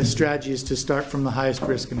 the strategy is to start from the highest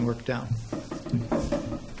risk and work down.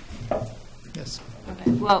 Yes.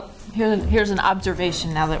 Okay. Well, here's an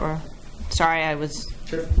observation now that we're, sorry, I was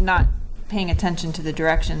not paying attention to the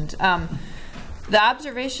directions. The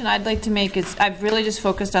observation I'd like to make is I've really just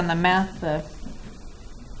focused on the math,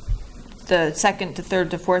 the second to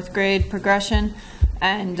third to fourth grade progression,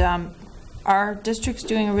 and our district's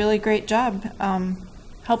doing a really great job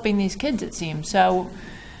helping these kids, it seems. So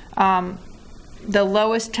the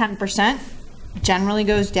lowest 10% generally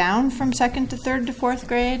goes down from second to third to fourth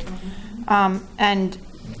grade. And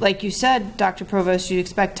like you said, Dr. Provost, you'd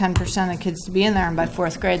expect 10% of kids to be in there, and by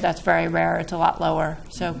fourth grade, that's very rare. It's a lot lower.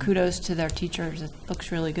 So kudos to their teachers. It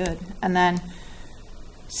looks really good. And then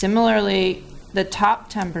similarly, the top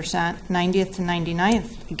 10%, 90th to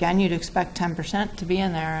 99th, again, you'd expect 10% to be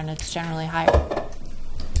in there, and it's generally higher.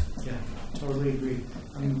 Yeah, totally agree.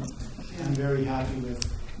 I'm very happy with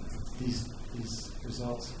these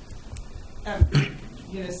results.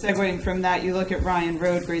 Segueing from that, you look at Ryan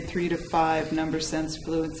Road, grade 3 to 5, number sense,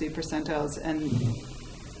 fluency percentiles, and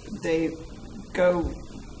they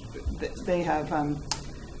have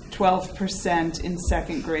 12% in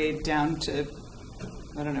second grade down to,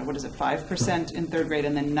 I don't know, what is it, 5% in third grade,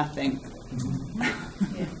 and then nothing.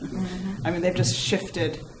 I mean, they've just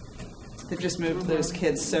shifted. They've just moved those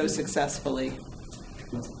kids so successfully.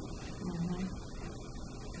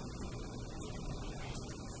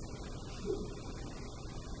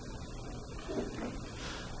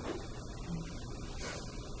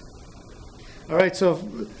 All right, so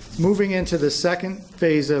moving into the second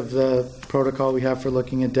phase of the protocol we have for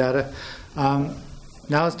looking at data.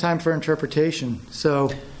 Now it's time for interpretation. So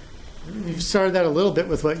you've started that a little bit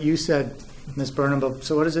with what you said, Ms. Burnham, but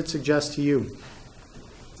so what does it suggest to you?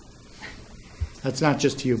 That's not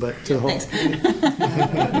just to you, but to the whole.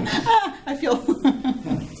 I feel.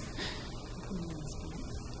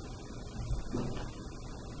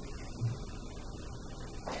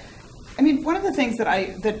 I mean, one of the things that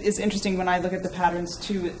is interesting when I look at the patterns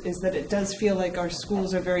too is that it does feel like our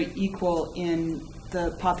schools are very equal in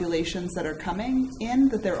the populations that are coming in,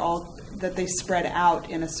 that they spread out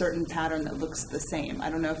in a certain pattern that looks the same.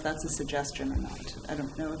 I don't know if that's a suggestion or not. I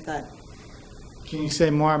don't know if that. Can you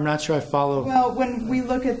say more? I'm not sure I follow. Well, when we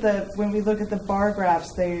look at the bar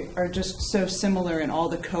graphs, they are just so similar in all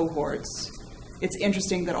the cohorts. It's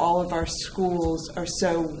interesting that all of our schools are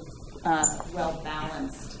so well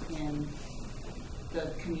balanced in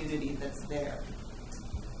the community that's there.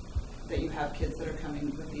 That you have kids that are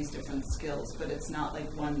coming with these different skills, but it's not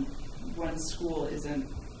like one school isn't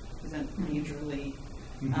majorly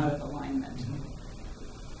out of alignment.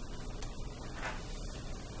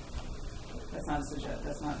 That's not a suggest.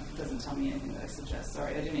 Doesn't tell me anything that I suggest.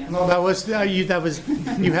 Sorry, I didn't answer. No, that was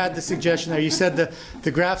you had the suggestion there. You said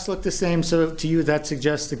the graphs look the same, so to you that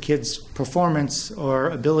suggests the kids' performance or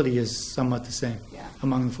ability is somewhat the same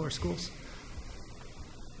among the 4 schools.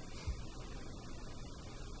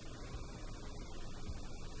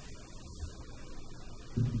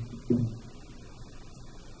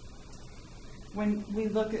 When we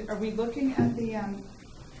look at, are we looking at the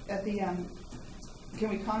can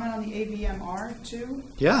we comment on the ABMR too?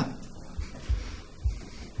 Yeah.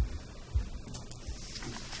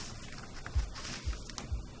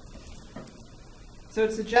 So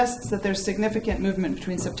it suggests that there's significant movement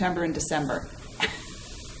between September and December.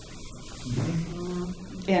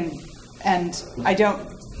 And I don't,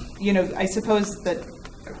 I suppose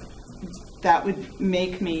that would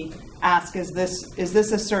make me ask, is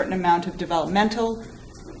this a certain amount of developmental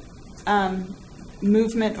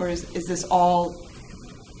movement, or is this all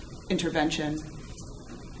intervention?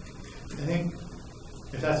 I think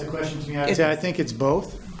if that's a question to me, I'd say I think it's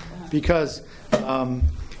both, because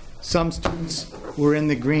some students were in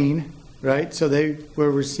the green, right? So they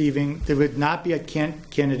would not be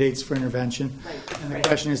candidates for intervention. Right. And the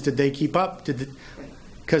question is, did they keep up?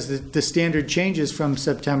 Because the standard changes from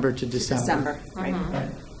September to December. Right. Right.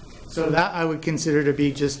 So that I would consider to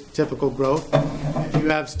be just typical growth. If you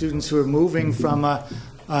have students who are moving from a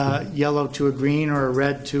yellow to a green or a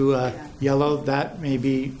red to a yellow, that may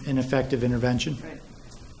be an effective intervention. Right.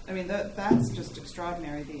 I mean, that's just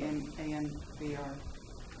extraordinary, the ANVR,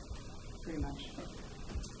 pretty much.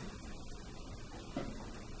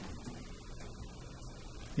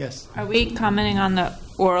 Yes. Are we commenting on the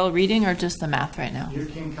oral reading or just the math right now? You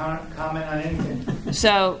can comment on anything.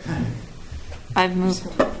 So I've moved.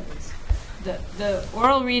 The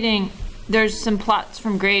oral reading, there's some plots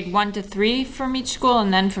from grade 1 to 3 from each school,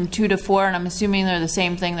 and then from 2 to 4, and I'm assuming they're the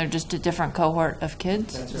same thing, they're just a different cohort of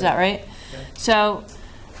kids. That's right. Is that right? Yeah. So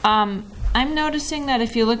I'm noticing that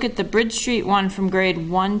if you look at the Bridge Street one from grade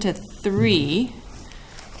 1 to 3,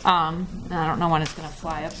 and I don't know when it's going to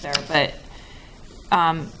fly up there, but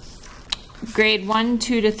grade 1,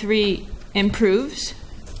 2 to 3 improves.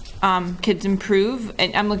 Kids improve,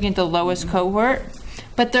 and I'm looking at the lowest cohort,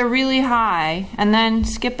 but they're really high. And then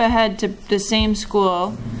skip ahead to the same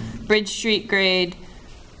school, Bridge Street grade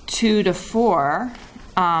 2 to 4,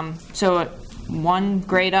 so 1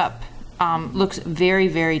 grade up, looks very,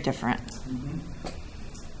 very different.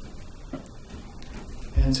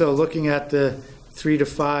 And so looking at the 3 to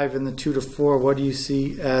 5 and the 2 to 4, what do you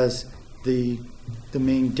see as the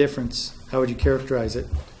main difference? How would you characterize it?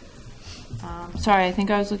 Sorry, I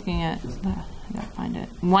think I was looking at, I gotta find it.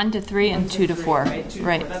 1 to 3 and 2 to 4.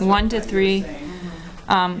 Right, 1 to 3.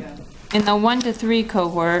 In the 1 to 3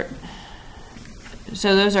 cohort,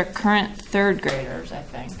 so those are current 3rd graders, I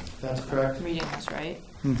think. That's correct. Reading this right.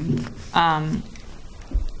 Mm-hmm.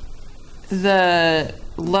 The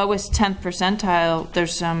lowest 10th percentile,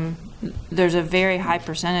 there's a very high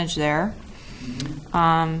percentage there.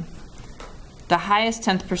 The highest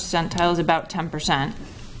 10th percentile is about 10%.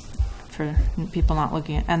 For people not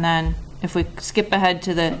looking at, and then if we skip ahead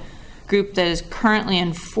to the group that is currently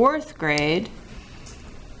in 4th grade,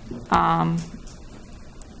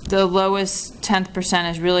 the lowest 10th percent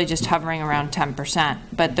is really just hovering around 10%,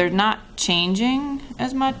 but they're not changing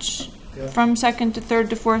as much from 2nd to 3rd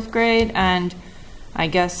to 4th grade, and I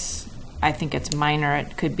think it's minor.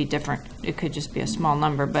 It could be different. It could just be a small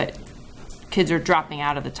number, but kids are dropping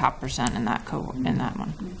out of the top percent in that cohort, in that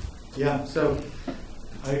one. Yeah, so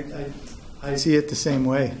I see it the same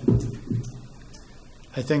way.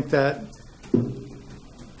 I think that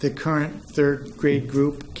the current 3rd grade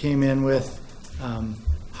group came in with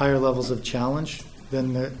higher levels of challenge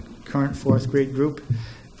than the current 4th grade group.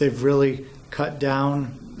 They've really cut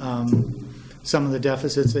down some of the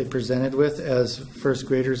deficits they presented with as 1st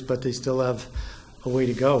graders, but they still have a way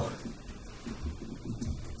to go.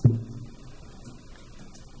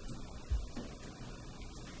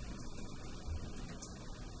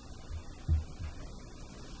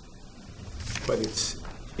 But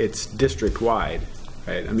it's district-wide,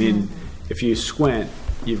 right? I mean, if you squint,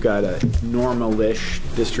 you've got a normal-ish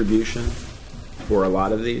distribution for a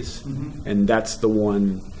lot of these, and that's the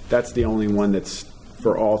only one that's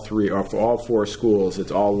for all 3 or for all 4 schools.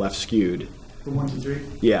 It's all left skewed. The 1 to 3.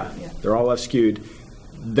 Yeah, they're all left skewed.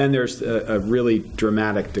 Then there's a really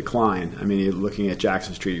dramatic decline. I mean, you're looking at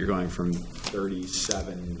Jackson Street, you're going from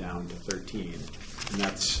 37 down to 13, and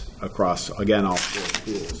that's across again all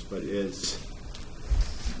 4 schools. But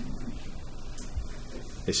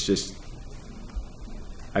it's just,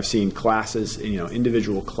 I've seen classes,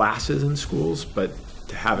 individual classes in schools, but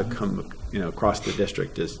to have it come, across the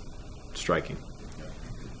district is striking.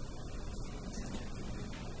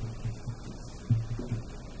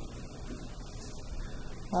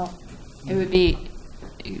 Well, it would be,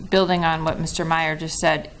 building on what Mr. Meyer just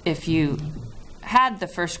said, if you had the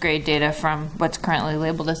first grade data from what's currently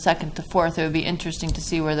labeled as second to fourth, it would be interesting to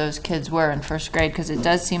see where those kids were in first grade, because it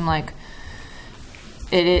does seem like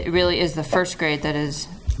it really is the first grade that is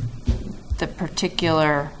the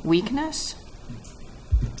particular weakness,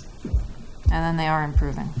 and then they are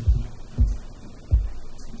improving.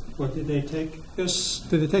 What did they take? Did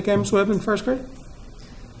they take Ames Web in first grade?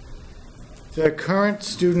 The current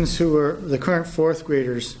students who are the current fourth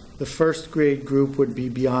graders, the first grade group would be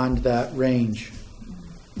beyond that range.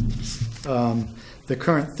 The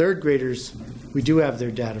current third graders, we do have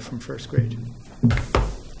their data from first grade.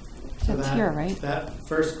 So that's here, right? That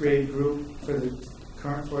first grade group for the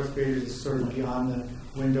current fourth graders is sort of beyond the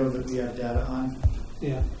window that we have data on.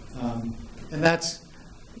 Yeah. And that's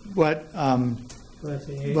what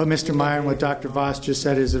Mr. Meyer and what Dr. Voss just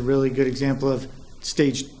said is a really good example of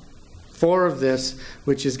stage 4 of this,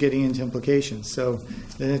 which is getting into implications. So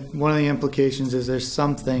one of the implications is there's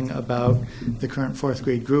something about the current fourth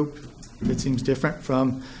grade group that seems different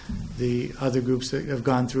from the other groups that have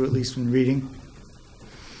gone through, at least in reading.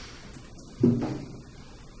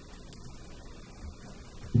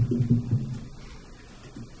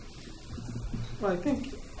 Well, I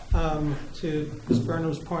think to Ms.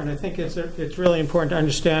 Burnham's point, I think it's really important to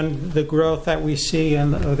understand the growth that we see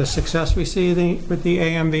and the success we see with the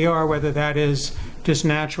AMVR, whether that is just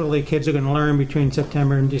naturally kids are going to learn between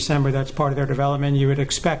September and December. That's part of their development. You would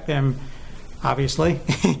expect them, obviously,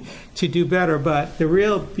 to do better. But the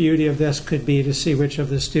real beauty of this could be to see which of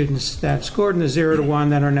the students that scored in the 0 to 1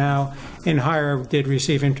 that are now in higher did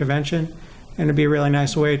receive intervention. And it'd be a really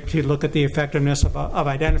nice way to look at the effectiveness of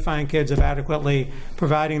identifying kids, of adequately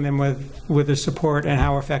providing them with the support and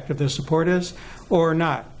how effective the support is, or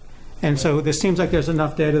not. And so this seems like there's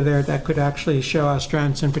enough data there that could actually show our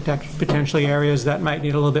strengths and potentially areas that might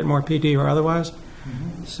need a little bit more PD or otherwise.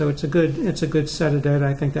 Mm-hmm. So it's a good set of data,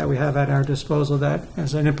 I think, that we have at our disposal. That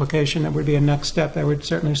as an implication, that would be a next step. I would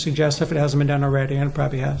certainly suggest if it hasn't been done already, and it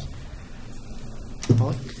probably has.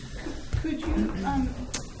 Could you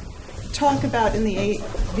talk about in the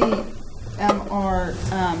AVMR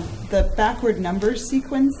the backward number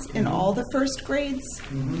sequence in all the first grades?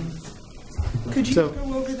 Mm-hmm. Could you go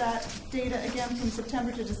over that data again from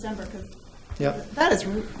September to December? Because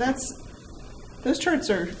those charts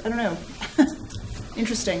are, I don't know,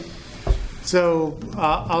 interesting. So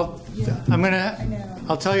I'll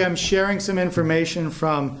tell you, I'm sharing some information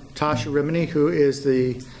from Tasha Rimini, who is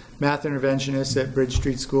the math interventionist at Bridge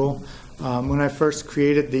Street School. When I first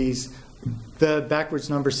created these, the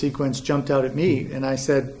backwards number sequence jumped out at me, and I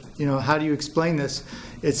said, how do you explain this?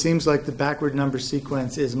 It seems like the backward number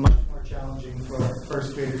sequence is much more challenging for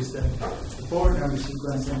first graders than the forward number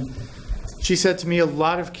sequence. And she said to me, a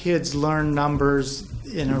lot of kids learn numbers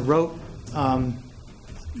in a rote,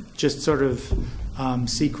 just sort of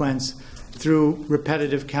sequence through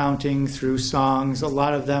repetitive counting, through songs. A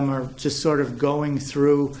lot of them are just sort of going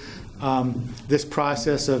through this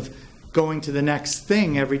process of going to the next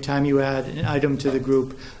thing every time you add an item to the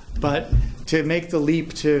group. But to make the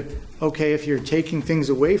leap to, okay, if you're taking things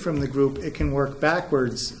away from the group, it can work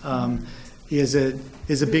backwards, is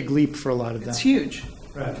a big leap for a lot of them. It's huge.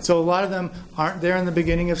 Right. So a lot of them aren't there in the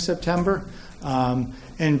beginning of September,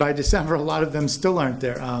 and by December, a lot of them still aren't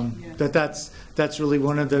there. That's really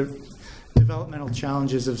one of the developmental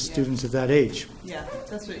challenges of students of that age. Yeah,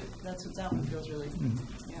 that's what that one feels really.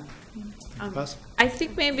 I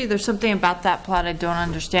think maybe there's something about that plot I don't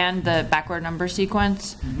understand, the backward number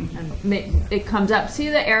sequence. Mm-hmm. And it comes up. See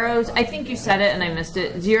the arrows? I think you said it and I missed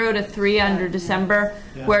it. 0 to 3 under December,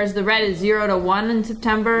 whereas the red is 0 to 1 in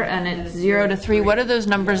September, and it's 0 to 3. What are those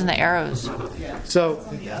numbers in the arrows? So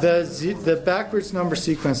the backwards number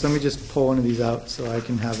sequence, let me just pull one of these out so I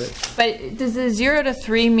can have it. But does the 0 to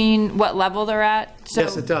 3 mean what level they're at? So,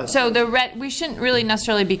 yes, it does. So the red, we shouldn't really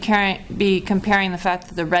necessarily be comparing the fact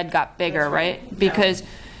that the red got bigger, right? Because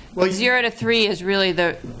 0 to 3 is really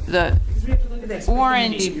the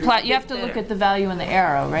orange plot. You have to look at the value in the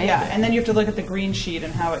arrow, right? Yeah, and then you have to look at the green sheet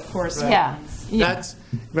and how it corresponds. Yeah. That's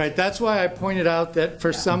right. That's why I pointed out that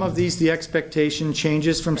for some of these, the expectation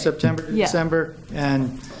changes from September to December,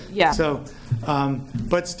 and so.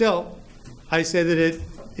 But still, I say that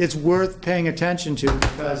it's worth paying attention to,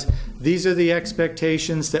 because these are the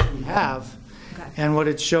expectations that we have, and what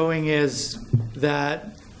it's showing is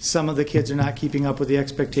that some of the kids are not keeping up with the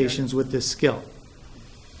expectations with this skill.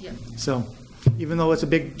 Yep. So even though it's a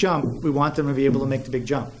big jump, we want them to be able to make the big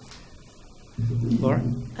jump. Laura?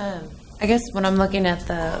 I guess when I'm looking at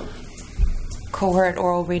the cohort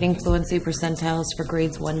oral reading fluency percentiles for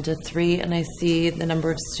grades 1 to 3, and I see the number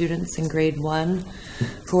of students in grade 1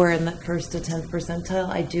 who are in the 1st to 10th percentile.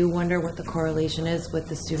 I do wonder what the correlation is with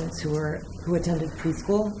the students who attended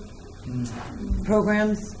preschool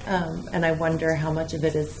programs, and I wonder how much of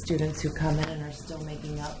it is students who come in and are still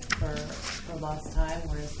making up for lost time,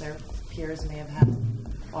 whereas their peers may have had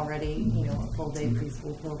already, a full day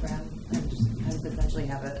preschool program and just kind of essentially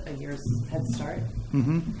have a year's head start.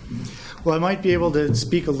 Mm-hmm. Well, I might be able to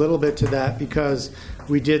speak a little bit to that because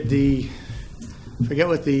we did I forget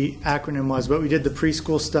what the acronym was, but we did the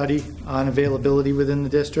preschool study on availability within the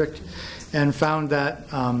district and found that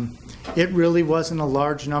it really wasn't a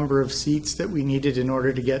large number of seats that we needed in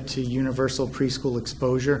order to get to universal preschool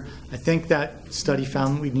exposure. I think that study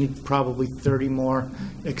found we need probably 30 more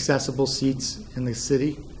accessible seats in the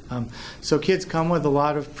city. So kids come with a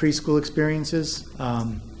lot of preschool experiences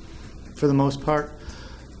for the most part,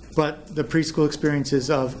 but the preschool experiences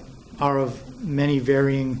are of many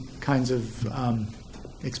varying kinds of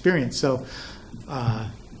experience. So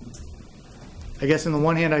I guess on the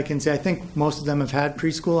one hand I can say I think most of them have had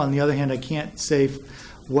preschool. On the other hand, I can't say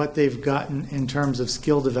what they've gotten in terms of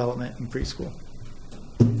skill development in preschool.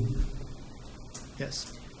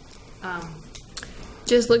 Yes.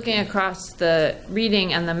 Just looking across the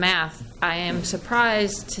reading and the math, I am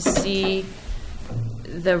surprised to see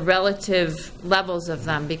the relative levels of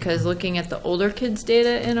them, because looking at the older kids'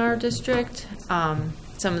 data in our district, some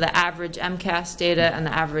of the average MCAS data and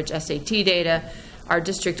the average SAT data, our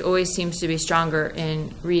district always seems to be stronger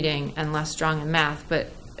in reading and less strong in math, but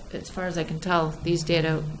as far as I can tell, these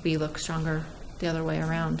data, we look stronger the other way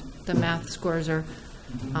around. The math scores are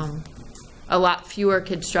a lot fewer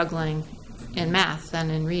kids struggling in math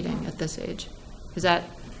than in reading at this age. Is that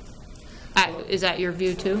your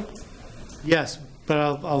view too? Yes, but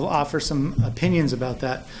I'll offer some opinions about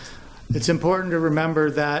that. It's important to remember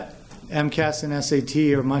that MCAS and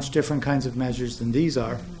SAT are much different kinds of measures than these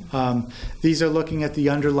are. These are looking at the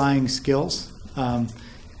underlying skills.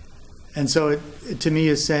 And so it, to me,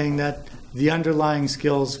 is saying that the underlying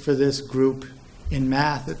skills for this group in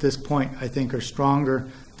math at this point, I think, are stronger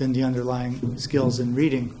than the underlying skills in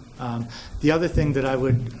reading. The other thing that I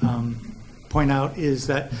would point out is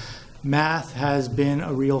that math has been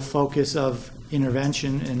a real focus of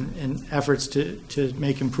intervention and efforts to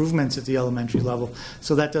make improvements at the elementary level.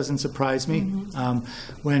 So that doesn't surprise me.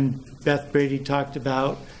 When Beth Brady talked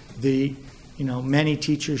about the many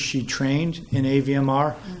teachers she trained in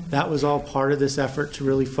AVMR, that was all part of this effort to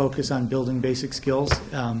really focus on building basic skills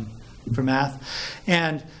for math.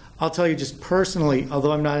 And I'll tell you just personally,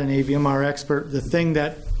 although I'm not an AVMR expert, the thing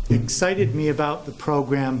that excited me about the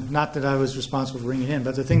program, not that I was responsible for bringing it in,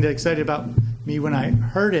 but the thing that excited about me when I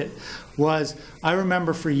heard it was I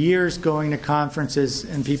remember for years going to conferences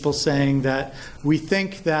and people saying that we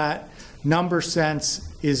think that number sense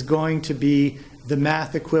is going to be the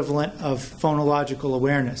math equivalent of phonological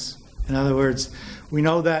awareness. In other words, we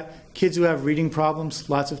know that kids who have reading problems,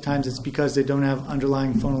 lots of times it's because they don't have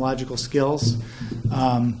underlying phonological skills.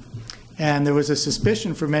 And there was a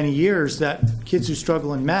suspicion for many years that kids who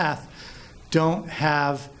struggle in math don't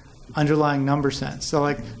have underlying number sense. So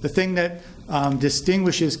like the thing that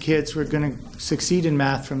distinguishes kids who are going to succeed in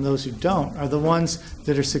math from those who don't are the ones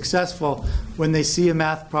that are successful when they see a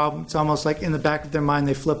math problem. It's almost like in the back of their mind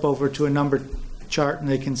they flip over to a number chart and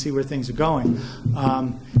they can see where things are going.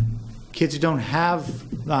 Kids who don't have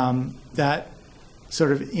that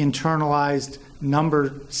sort of internalized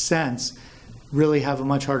number sense really have a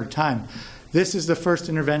much harder time. This is the first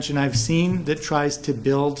intervention I've seen that tries to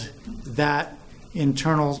build that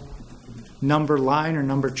internal number line or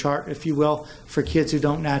number chart, if you will, for kids who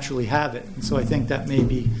don't naturally have it. And so I think that may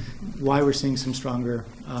be why we're seeing some stronger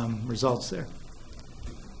results there.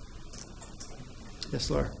 Yes,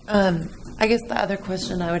 Laura? I guess the other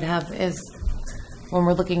question I would have is when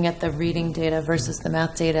we're looking at the reading data versus the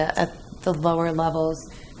math data at the lower levels,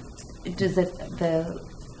 does the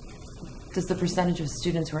percentage of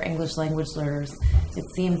students who are English language learners, it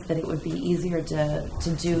seems that it would be easier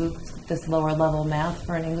to do this lower level math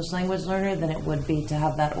for an English language learner than it would be to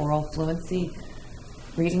have that oral fluency,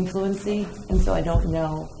 reading fluency. And so I don't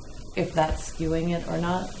know if that's skewing it or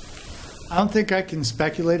not. I don't think I can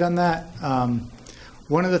speculate on that.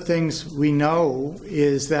 One of the things we know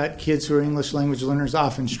is that kids who are English language learners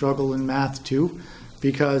often struggle in math too,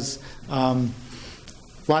 because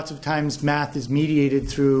lots of times math is mediated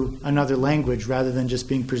through another language rather than just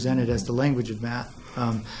being presented as the language of math.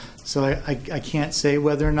 So I can't say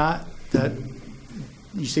whether or not that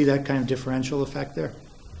you see that kind of differential effect there.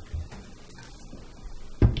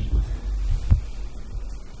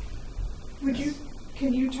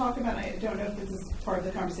 Can you talk about, I don't know if this is part of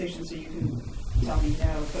the conversation, so you can tell me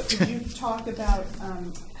no, but could you talk about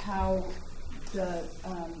how the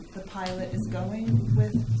pilot is going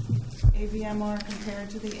with AVMR compared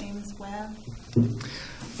to the Ames Web?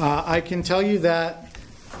 I can tell you that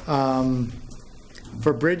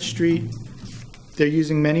for Bridge Street, they're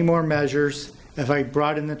using many more measures. If I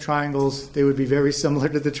brought in the triangles, they would be very similar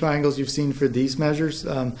to the triangles you've seen for these measures.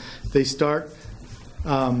 They start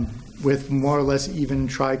with more or less even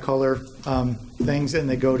tricolor things, and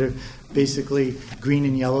they go to basically green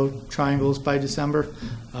and yellow triangles by December.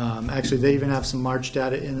 Actually, they even have some March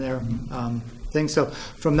data in their thing. So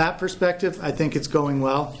from that perspective, I think it's going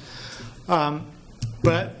well.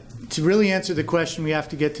 But to really answer the question, we have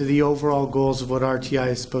to get to the overall goals of what RTI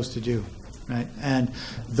is supposed to do, right? And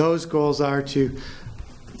those goals are to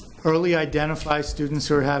early identify students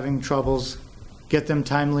who are having troubles, get them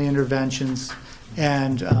timely interventions,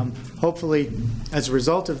 and hopefully, as a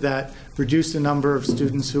result of that, reduce the number of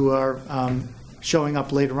students who are showing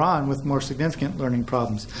up later on with more significant learning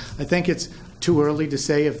problems. I think it's too early to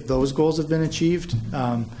say if those goals have been achieved,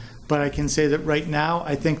 but I can say that right now,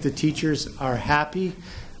 I think the teachers are happy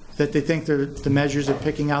that they think the measures are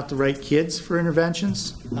picking out the right kids for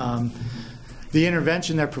interventions. The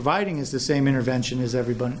intervention they're providing is the same intervention as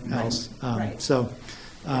everyone else. Right. So,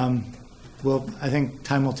 well, I think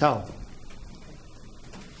time will tell.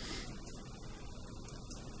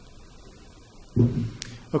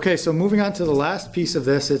 Okay, so moving on to the last piece of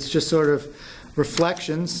this, it's just sort of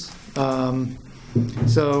reflections. And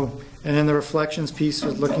in the reflections piece,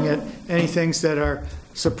 was looking at any things that are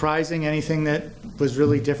surprising, anything that was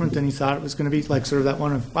really different than you thought it was going to be, like sort of that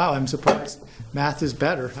one of, wow, I'm surprised math is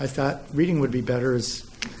better. I thought reading would be better, is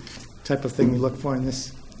the type of thing we look for in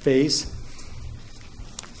this phase.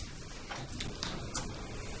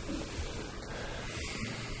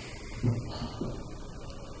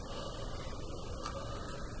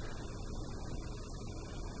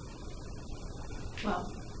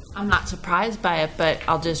 Well, I'm not surprised by it, but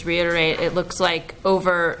I'll just reiterate, it looks like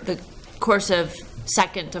over the course of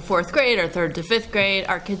 2nd to 4th grade or 3rd to 5th grade,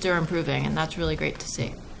 our kids are improving, and that's really great to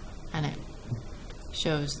see. And it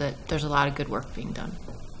shows that there's a lot of good work being done.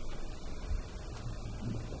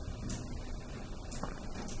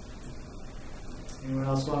 Anyone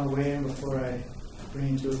else want to weigh in before I bring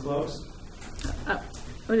you to a close? I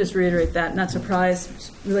would just reiterate that, not surprised,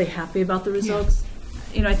 just really happy about the results.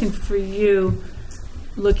 You know, I think for you,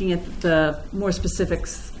 looking at the more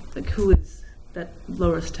specifics, like who is that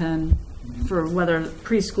lowest 10 for whether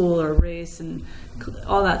preschool or race and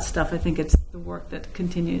all that stuff, I think it's the work that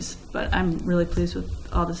continues. But I'm really pleased with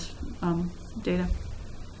all this data.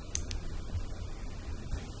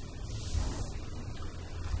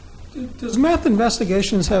 Does Math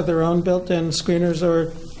Investigations have their own built-in screeners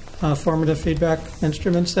or formative feedback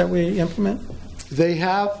instruments that we implement? They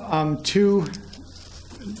have two.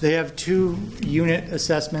 They have 2 unit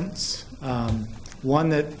assessments. One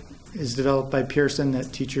that is developed by Pearson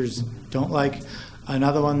that teachers don't like.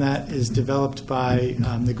 Another one that is developed by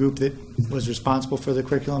the group that was responsible for the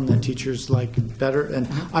curriculum that teachers like better. And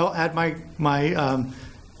I'll add my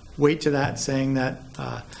weight to that, saying that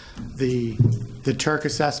the Turk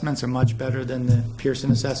assessments are much better than the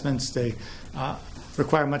Pearson assessments. They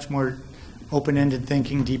require much more open-ended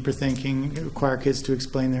thinking, deeper thinking, require kids to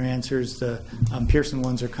explain their answers. The Pearson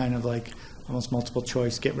ones are kind of like almost multiple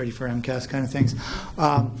choice, get ready for MCAS kind of things.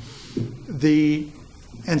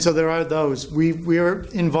 And so there are those. We are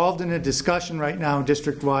involved in a discussion right now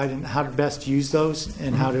district-wide and how to best use those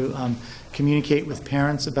and how to communicate with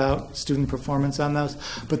parents about student performance on those.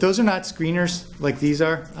 But those are not screeners like these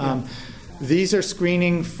are. These are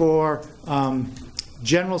screening for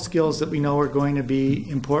general skills that we know are going to be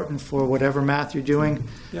important for whatever math you're doing.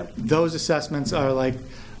 Yep. Those assessments are like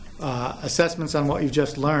assessments on what you've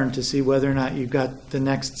just learned to see whether or not you've got the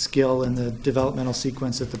next skill in the developmental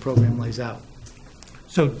sequence that the program lays out.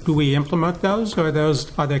 So do we implement those, or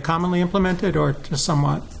are they commonly implemented, or just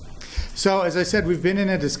somewhat? So as I said, we've been in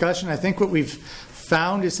a discussion. I think what we've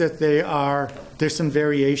found is that there's some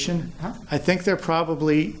variation. I think they're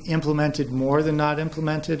probably implemented more than not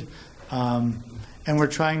implemented. And we're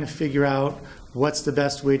trying to figure out what's the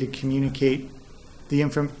best way to communicate the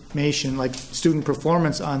information, like student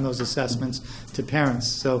performance on those assessments, to parents.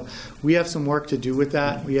 So we have some work to do with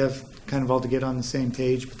that. We have kind of all to get on the same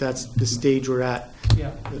page, but that's the stage we're at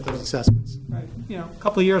with those assessments. Right. You know, a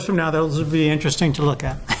couple of years from now, those would be interesting to look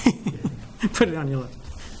at. Put it on your list.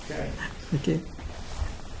 Okay. Okay.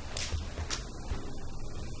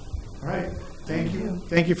 All right. Thank you.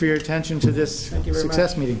 Thank you for your attention to this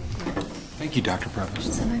success meeting. Thank you, Dr.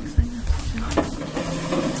 Provost.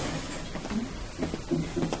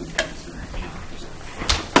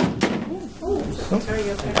 Sorry,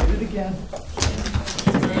 you okay? I did it again.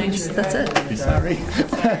 That's it. Sorry.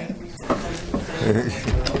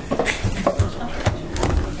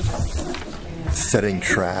 Setting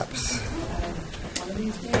traps. One of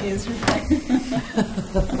these days,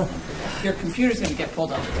 your computer's going to get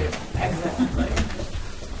pulled off the table. Exactly.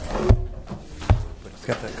 It's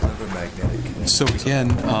got that kind of a magnetic. So again,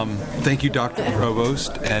 thank you, Dr.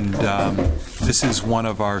 Provost, and this is one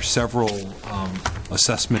of our several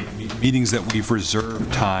assessment meetings that we've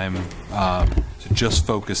reserved time to just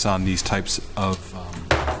focus on these types of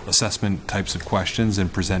assessment types of questions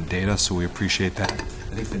and present data, so we appreciate that.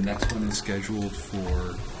 I think the next one is scheduled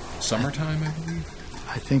for summertime, I believe?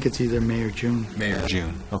 I think it's either May or June. May or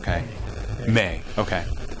June, okay. May, okay.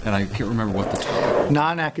 And I can't remember what the topic.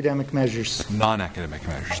 Non-academic measures. Non-academic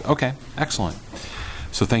measures. Okay, excellent.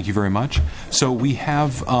 So thank you very much. So we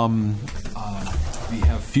have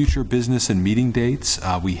future business and meeting dates.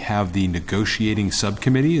 We have the negotiating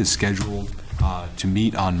subcommittee is scheduled to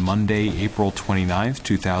meet on Monday, April 29th,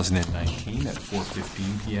 2019 at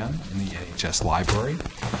 4:15 p.m. in the NHS Library.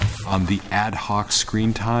 The ad hoc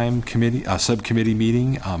screen time committee subcommittee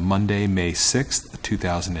meeting Monday, May 6th,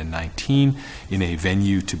 2019 in a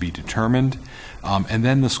venue to be determined. And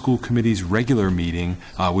then the school committee's regular meeting,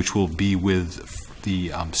 which will be with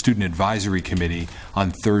the Student Advisory Committee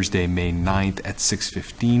on Thursday, May 9th at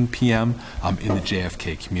 6:15 p.m. In the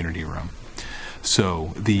JFK Community Room.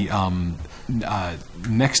 So the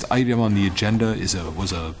next item on the agenda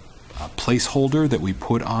was a placeholder that we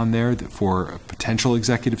put on there for a potential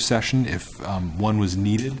executive session if one was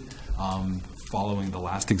needed following the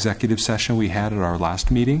last executive session we had at our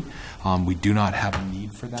last meeting. We do not have a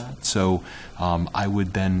need for that, so I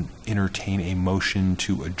would then entertain a motion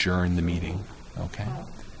to adjourn the meeting. Okay.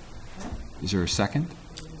 Is there a second?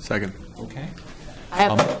 Second. Okay. I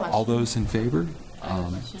have a question. All those in favor?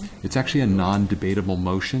 It's actually a non-debatable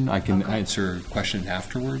motion. I can answer a question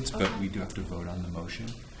afterwards, but we do have to vote on the motion.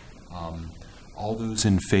 All those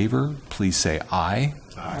in favor, please say aye.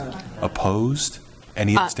 Aye. Opposed?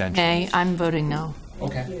 Any abstentions? Nay, I'm voting no.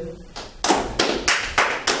 Okay.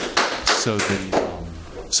 So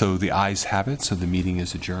the ayes have it, so the meeting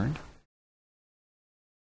is adjourned.